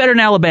 You weren't better than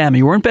Alabama.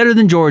 You weren't better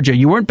than Georgia.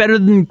 You weren't better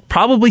than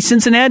probably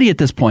Cincinnati at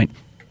this point.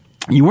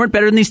 You weren't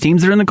better than these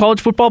teams that are in the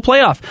college football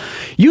playoff.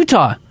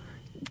 Utah,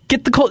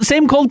 get the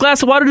same cold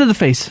glass of water to the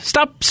face.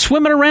 Stop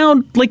swimming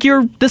around like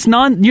you're this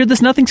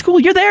nothing school.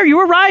 You're there. You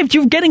arrived.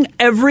 You're getting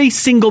every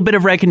single bit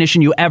of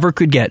recognition you ever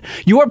could get.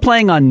 You are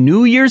playing on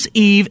New Year's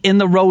Eve in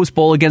the Rose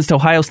Bowl against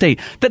Ohio State.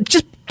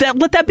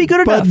 Let that be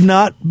good enough. But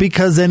not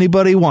because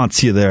anybody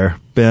wants you there,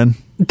 Ben.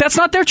 That's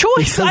not their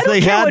choice. Because I don't they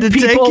care had what to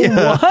people take you.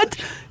 want.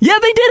 Yeah,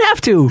 they did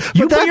have to.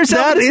 You But put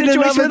yourself in a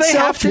situation where they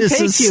have to take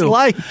you.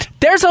 Slight.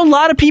 There's a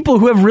lot of people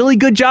who have really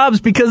good jobs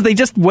because they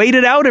just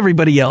waited out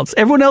everybody else.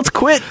 Everyone else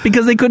quit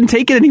because they couldn't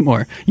take it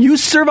anymore. You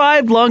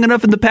survived long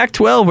enough in the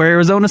Pac-12 where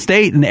Arizona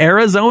State and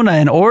Arizona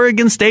and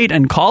Oregon State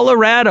and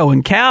Colorado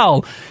and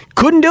Cal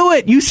couldn't do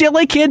it.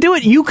 UCLA can't do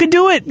it. You could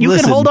do it. You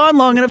can hold on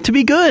long enough to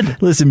be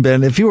good. Listen,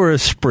 Ben, if you were a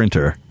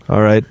sprinter,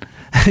 all right,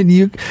 and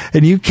you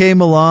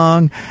came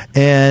along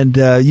and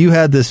you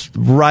had this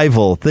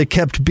rival that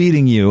kept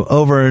beating you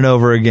over and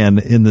over again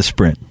in the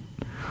sprint.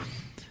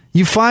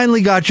 You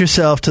finally got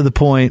yourself to the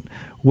point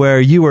where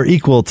you were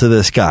equal to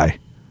this guy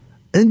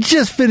and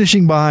just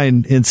finishing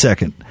behind in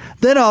second.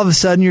 Then all of a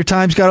sudden your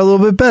times got a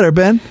little bit better,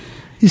 Ben.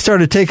 You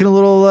started taking a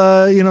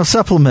little,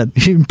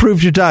 supplement. You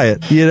improved your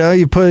diet. You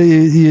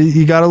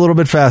got a little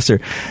bit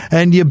faster,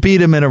 and you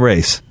beat him in a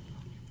race.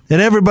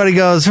 And everybody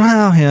goes,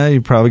 well, yeah,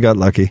 you probably got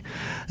lucky.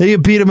 Then you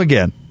beat him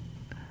again.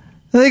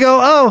 And they go,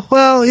 oh,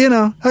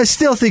 well, I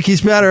still think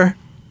he's better.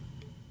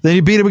 Then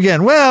you beat him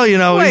again. Well, wait,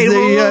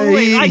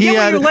 I get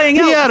what you're laying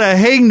out. He had a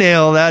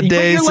hangnail that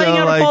day. But you're laying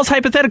out a false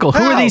hypothetical.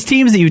 Who are these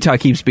teams that Utah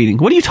keeps beating?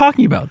 What are you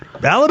talking about?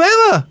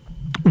 Alabama.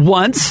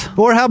 Once.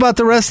 Or how about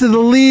the rest of the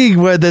league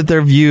where that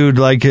they're viewed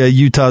like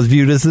Utah's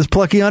viewed as this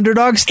plucky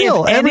underdog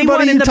still? If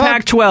everyone in the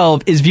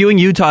Pac-12 is viewing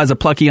Utah as a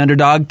plucky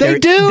underdog, they're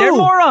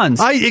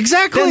morons.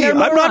 Exactly. I'm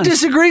not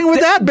disagreeing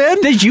with that,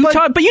 Ben. But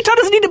Utah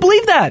doesn't need to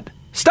believe that.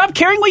 Stop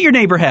caring what your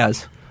neighbor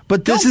has.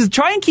 But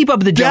try and keep up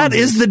with the Joneses.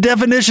 That is the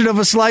definition of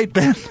a slight,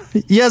 Ben.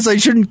 Yes, I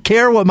shouldn't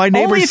care what my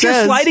neighbor says. Only if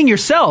you're slighting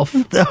yourself.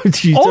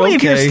 Only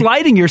if you're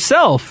slighting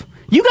yourself.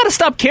 You got to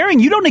stop caring.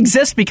 You don't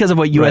exist because of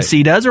what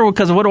USC does or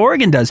because of what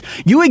Oregon does.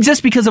 You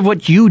exist because of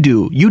what you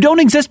do. You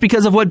don't exist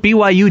because of what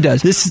BYU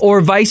does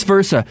or vice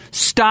versa.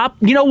 Stop.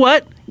 You know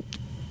what?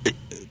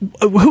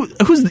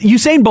 Who's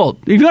Usain Bolt?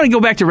 If you want to go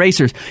back to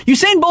racers,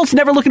 Usain Bolt's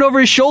never looking over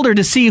his shoulder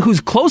to see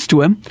who's close to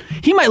him.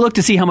 He might look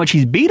to see how much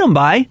he's beat him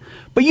by,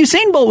 but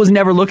Usain Bolt was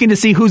never looking to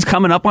see who's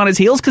coming up on his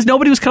heels because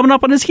nobody was coming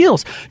up on his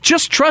heels.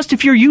 Just trust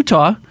if you're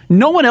Utah,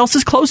 no one else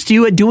is close to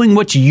you at doing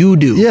what you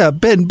do. Yeah,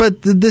 Ben,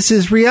 but this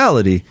is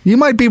reality. You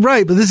might be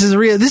right, but this is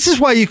real. This is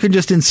why you can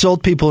just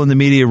insult people in the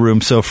media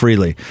room so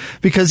freely,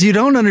 because you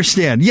don't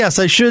understand. Yes,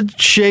 I should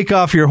shake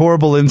off your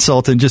horrible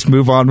insult and just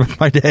move on with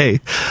my day.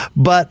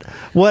 But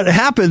what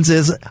happens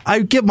is I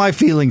get my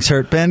feelings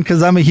hurt, Ben,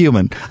 because I'm a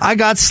human. I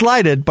got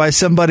slighted by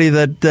somebody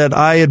that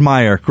I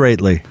admire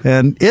greatly,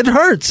 and it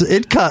hurts.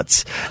 It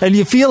cuts. And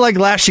you feel like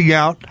lashing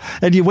out,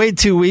 and you wait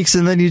 2 weeks,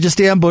 and then you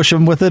just ambush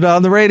them with it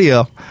on the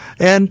radio.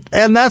 And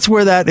that's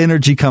where that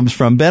energy comes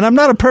from, Ben. I'm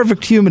not a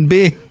perfect human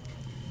being.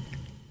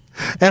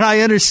 And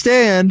I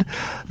understand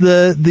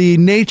the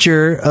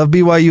nature of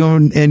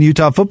BYU and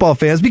Utah football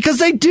fans because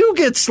they do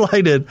get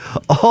slighted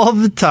all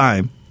the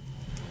time.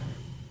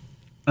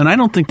 And I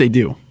don't think they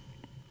do.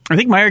 I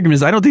think my argument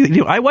is I don't think they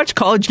do. I watch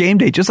College Game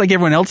Day just like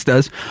everyone else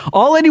does.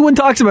 All anyone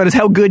talks about is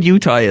how good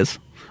Utah is.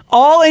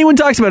 All anyone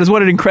talks about is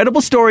what an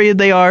incredible story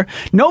they are.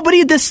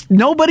 Nobody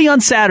on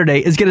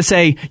Saturday is going to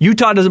say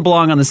Utah doesn't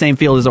belong on the same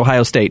field as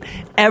Ohio State.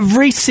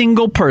 Every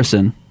single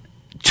person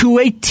to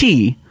a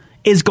T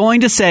is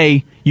going to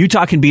say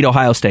Utah can beat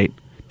Ohio State.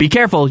 Be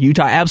careful.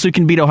 Utah absolutely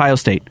can beat Ohio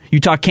State.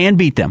 Utah can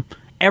beat them.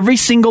 Every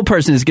single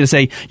person is going to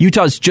say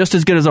Utah is just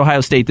as good as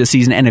Ohio State this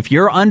season. And if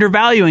you're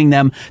undervaluing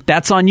them,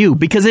 that's on you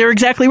because they're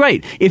exactly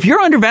right. If you're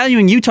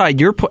undervaluing Utah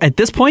at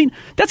this point,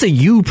 that's a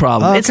you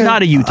problem. Okay. It's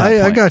not a Utah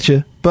point. I got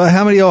you. But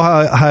how many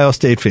Ohio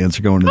State fans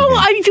are going to the game?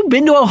 Have you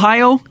been to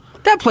Ohio?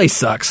 That place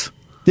sucks.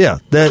 Yeah,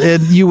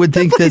 and you would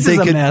think that they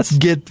could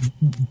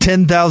get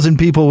 10,000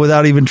 people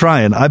without even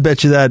trying. I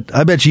bet you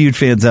Ute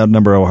fans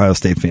outnumber Ohio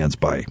State fans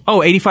by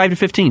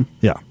 85-15.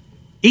 Yeah.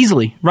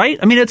 Easily, right?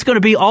 I mean, it's going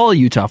to be all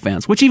Utah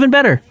fans, which even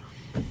better.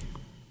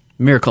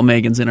 Miracle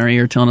Megan's in our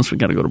ear telling us we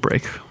got to go to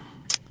break.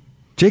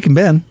 Jake and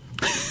Ben.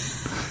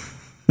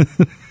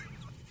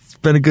 It's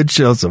been a good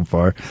show so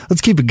far.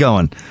 Let's keep it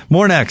going.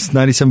 More next,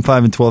 97.5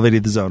 and 1280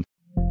 The Zone.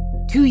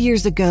 2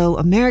 years ago,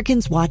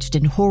 Americans watched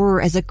in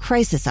horror as a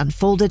crisis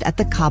unfolded at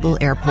the Kabul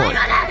airport.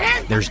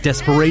 There's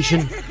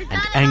desperation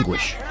and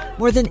anguish.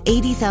 More than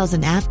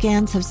 80,000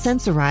 Afghans have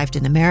since arrived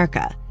in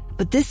America,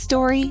 but this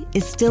story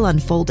is still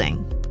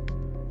unfolding.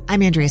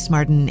 I'm Andrea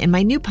Smartin. In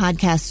my new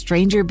podcast,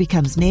 Stranger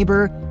Becomes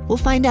Neighbor, we'll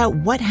find out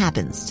what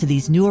happens to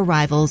these new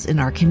arrivals in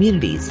our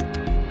communities.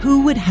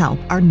 Who would help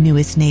our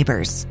newest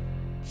neighbors?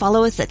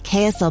 Follow us at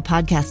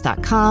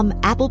kslpodcast.com,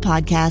 Apple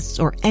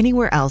Podcasts, or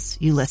anywhere else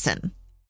you listen.